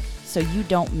subscribe link so you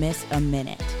don't miss a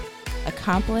minute.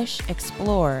 Accomplish,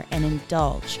 explore, and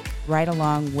indulge right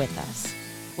along with us.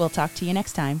 We'll talk to you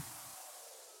next time.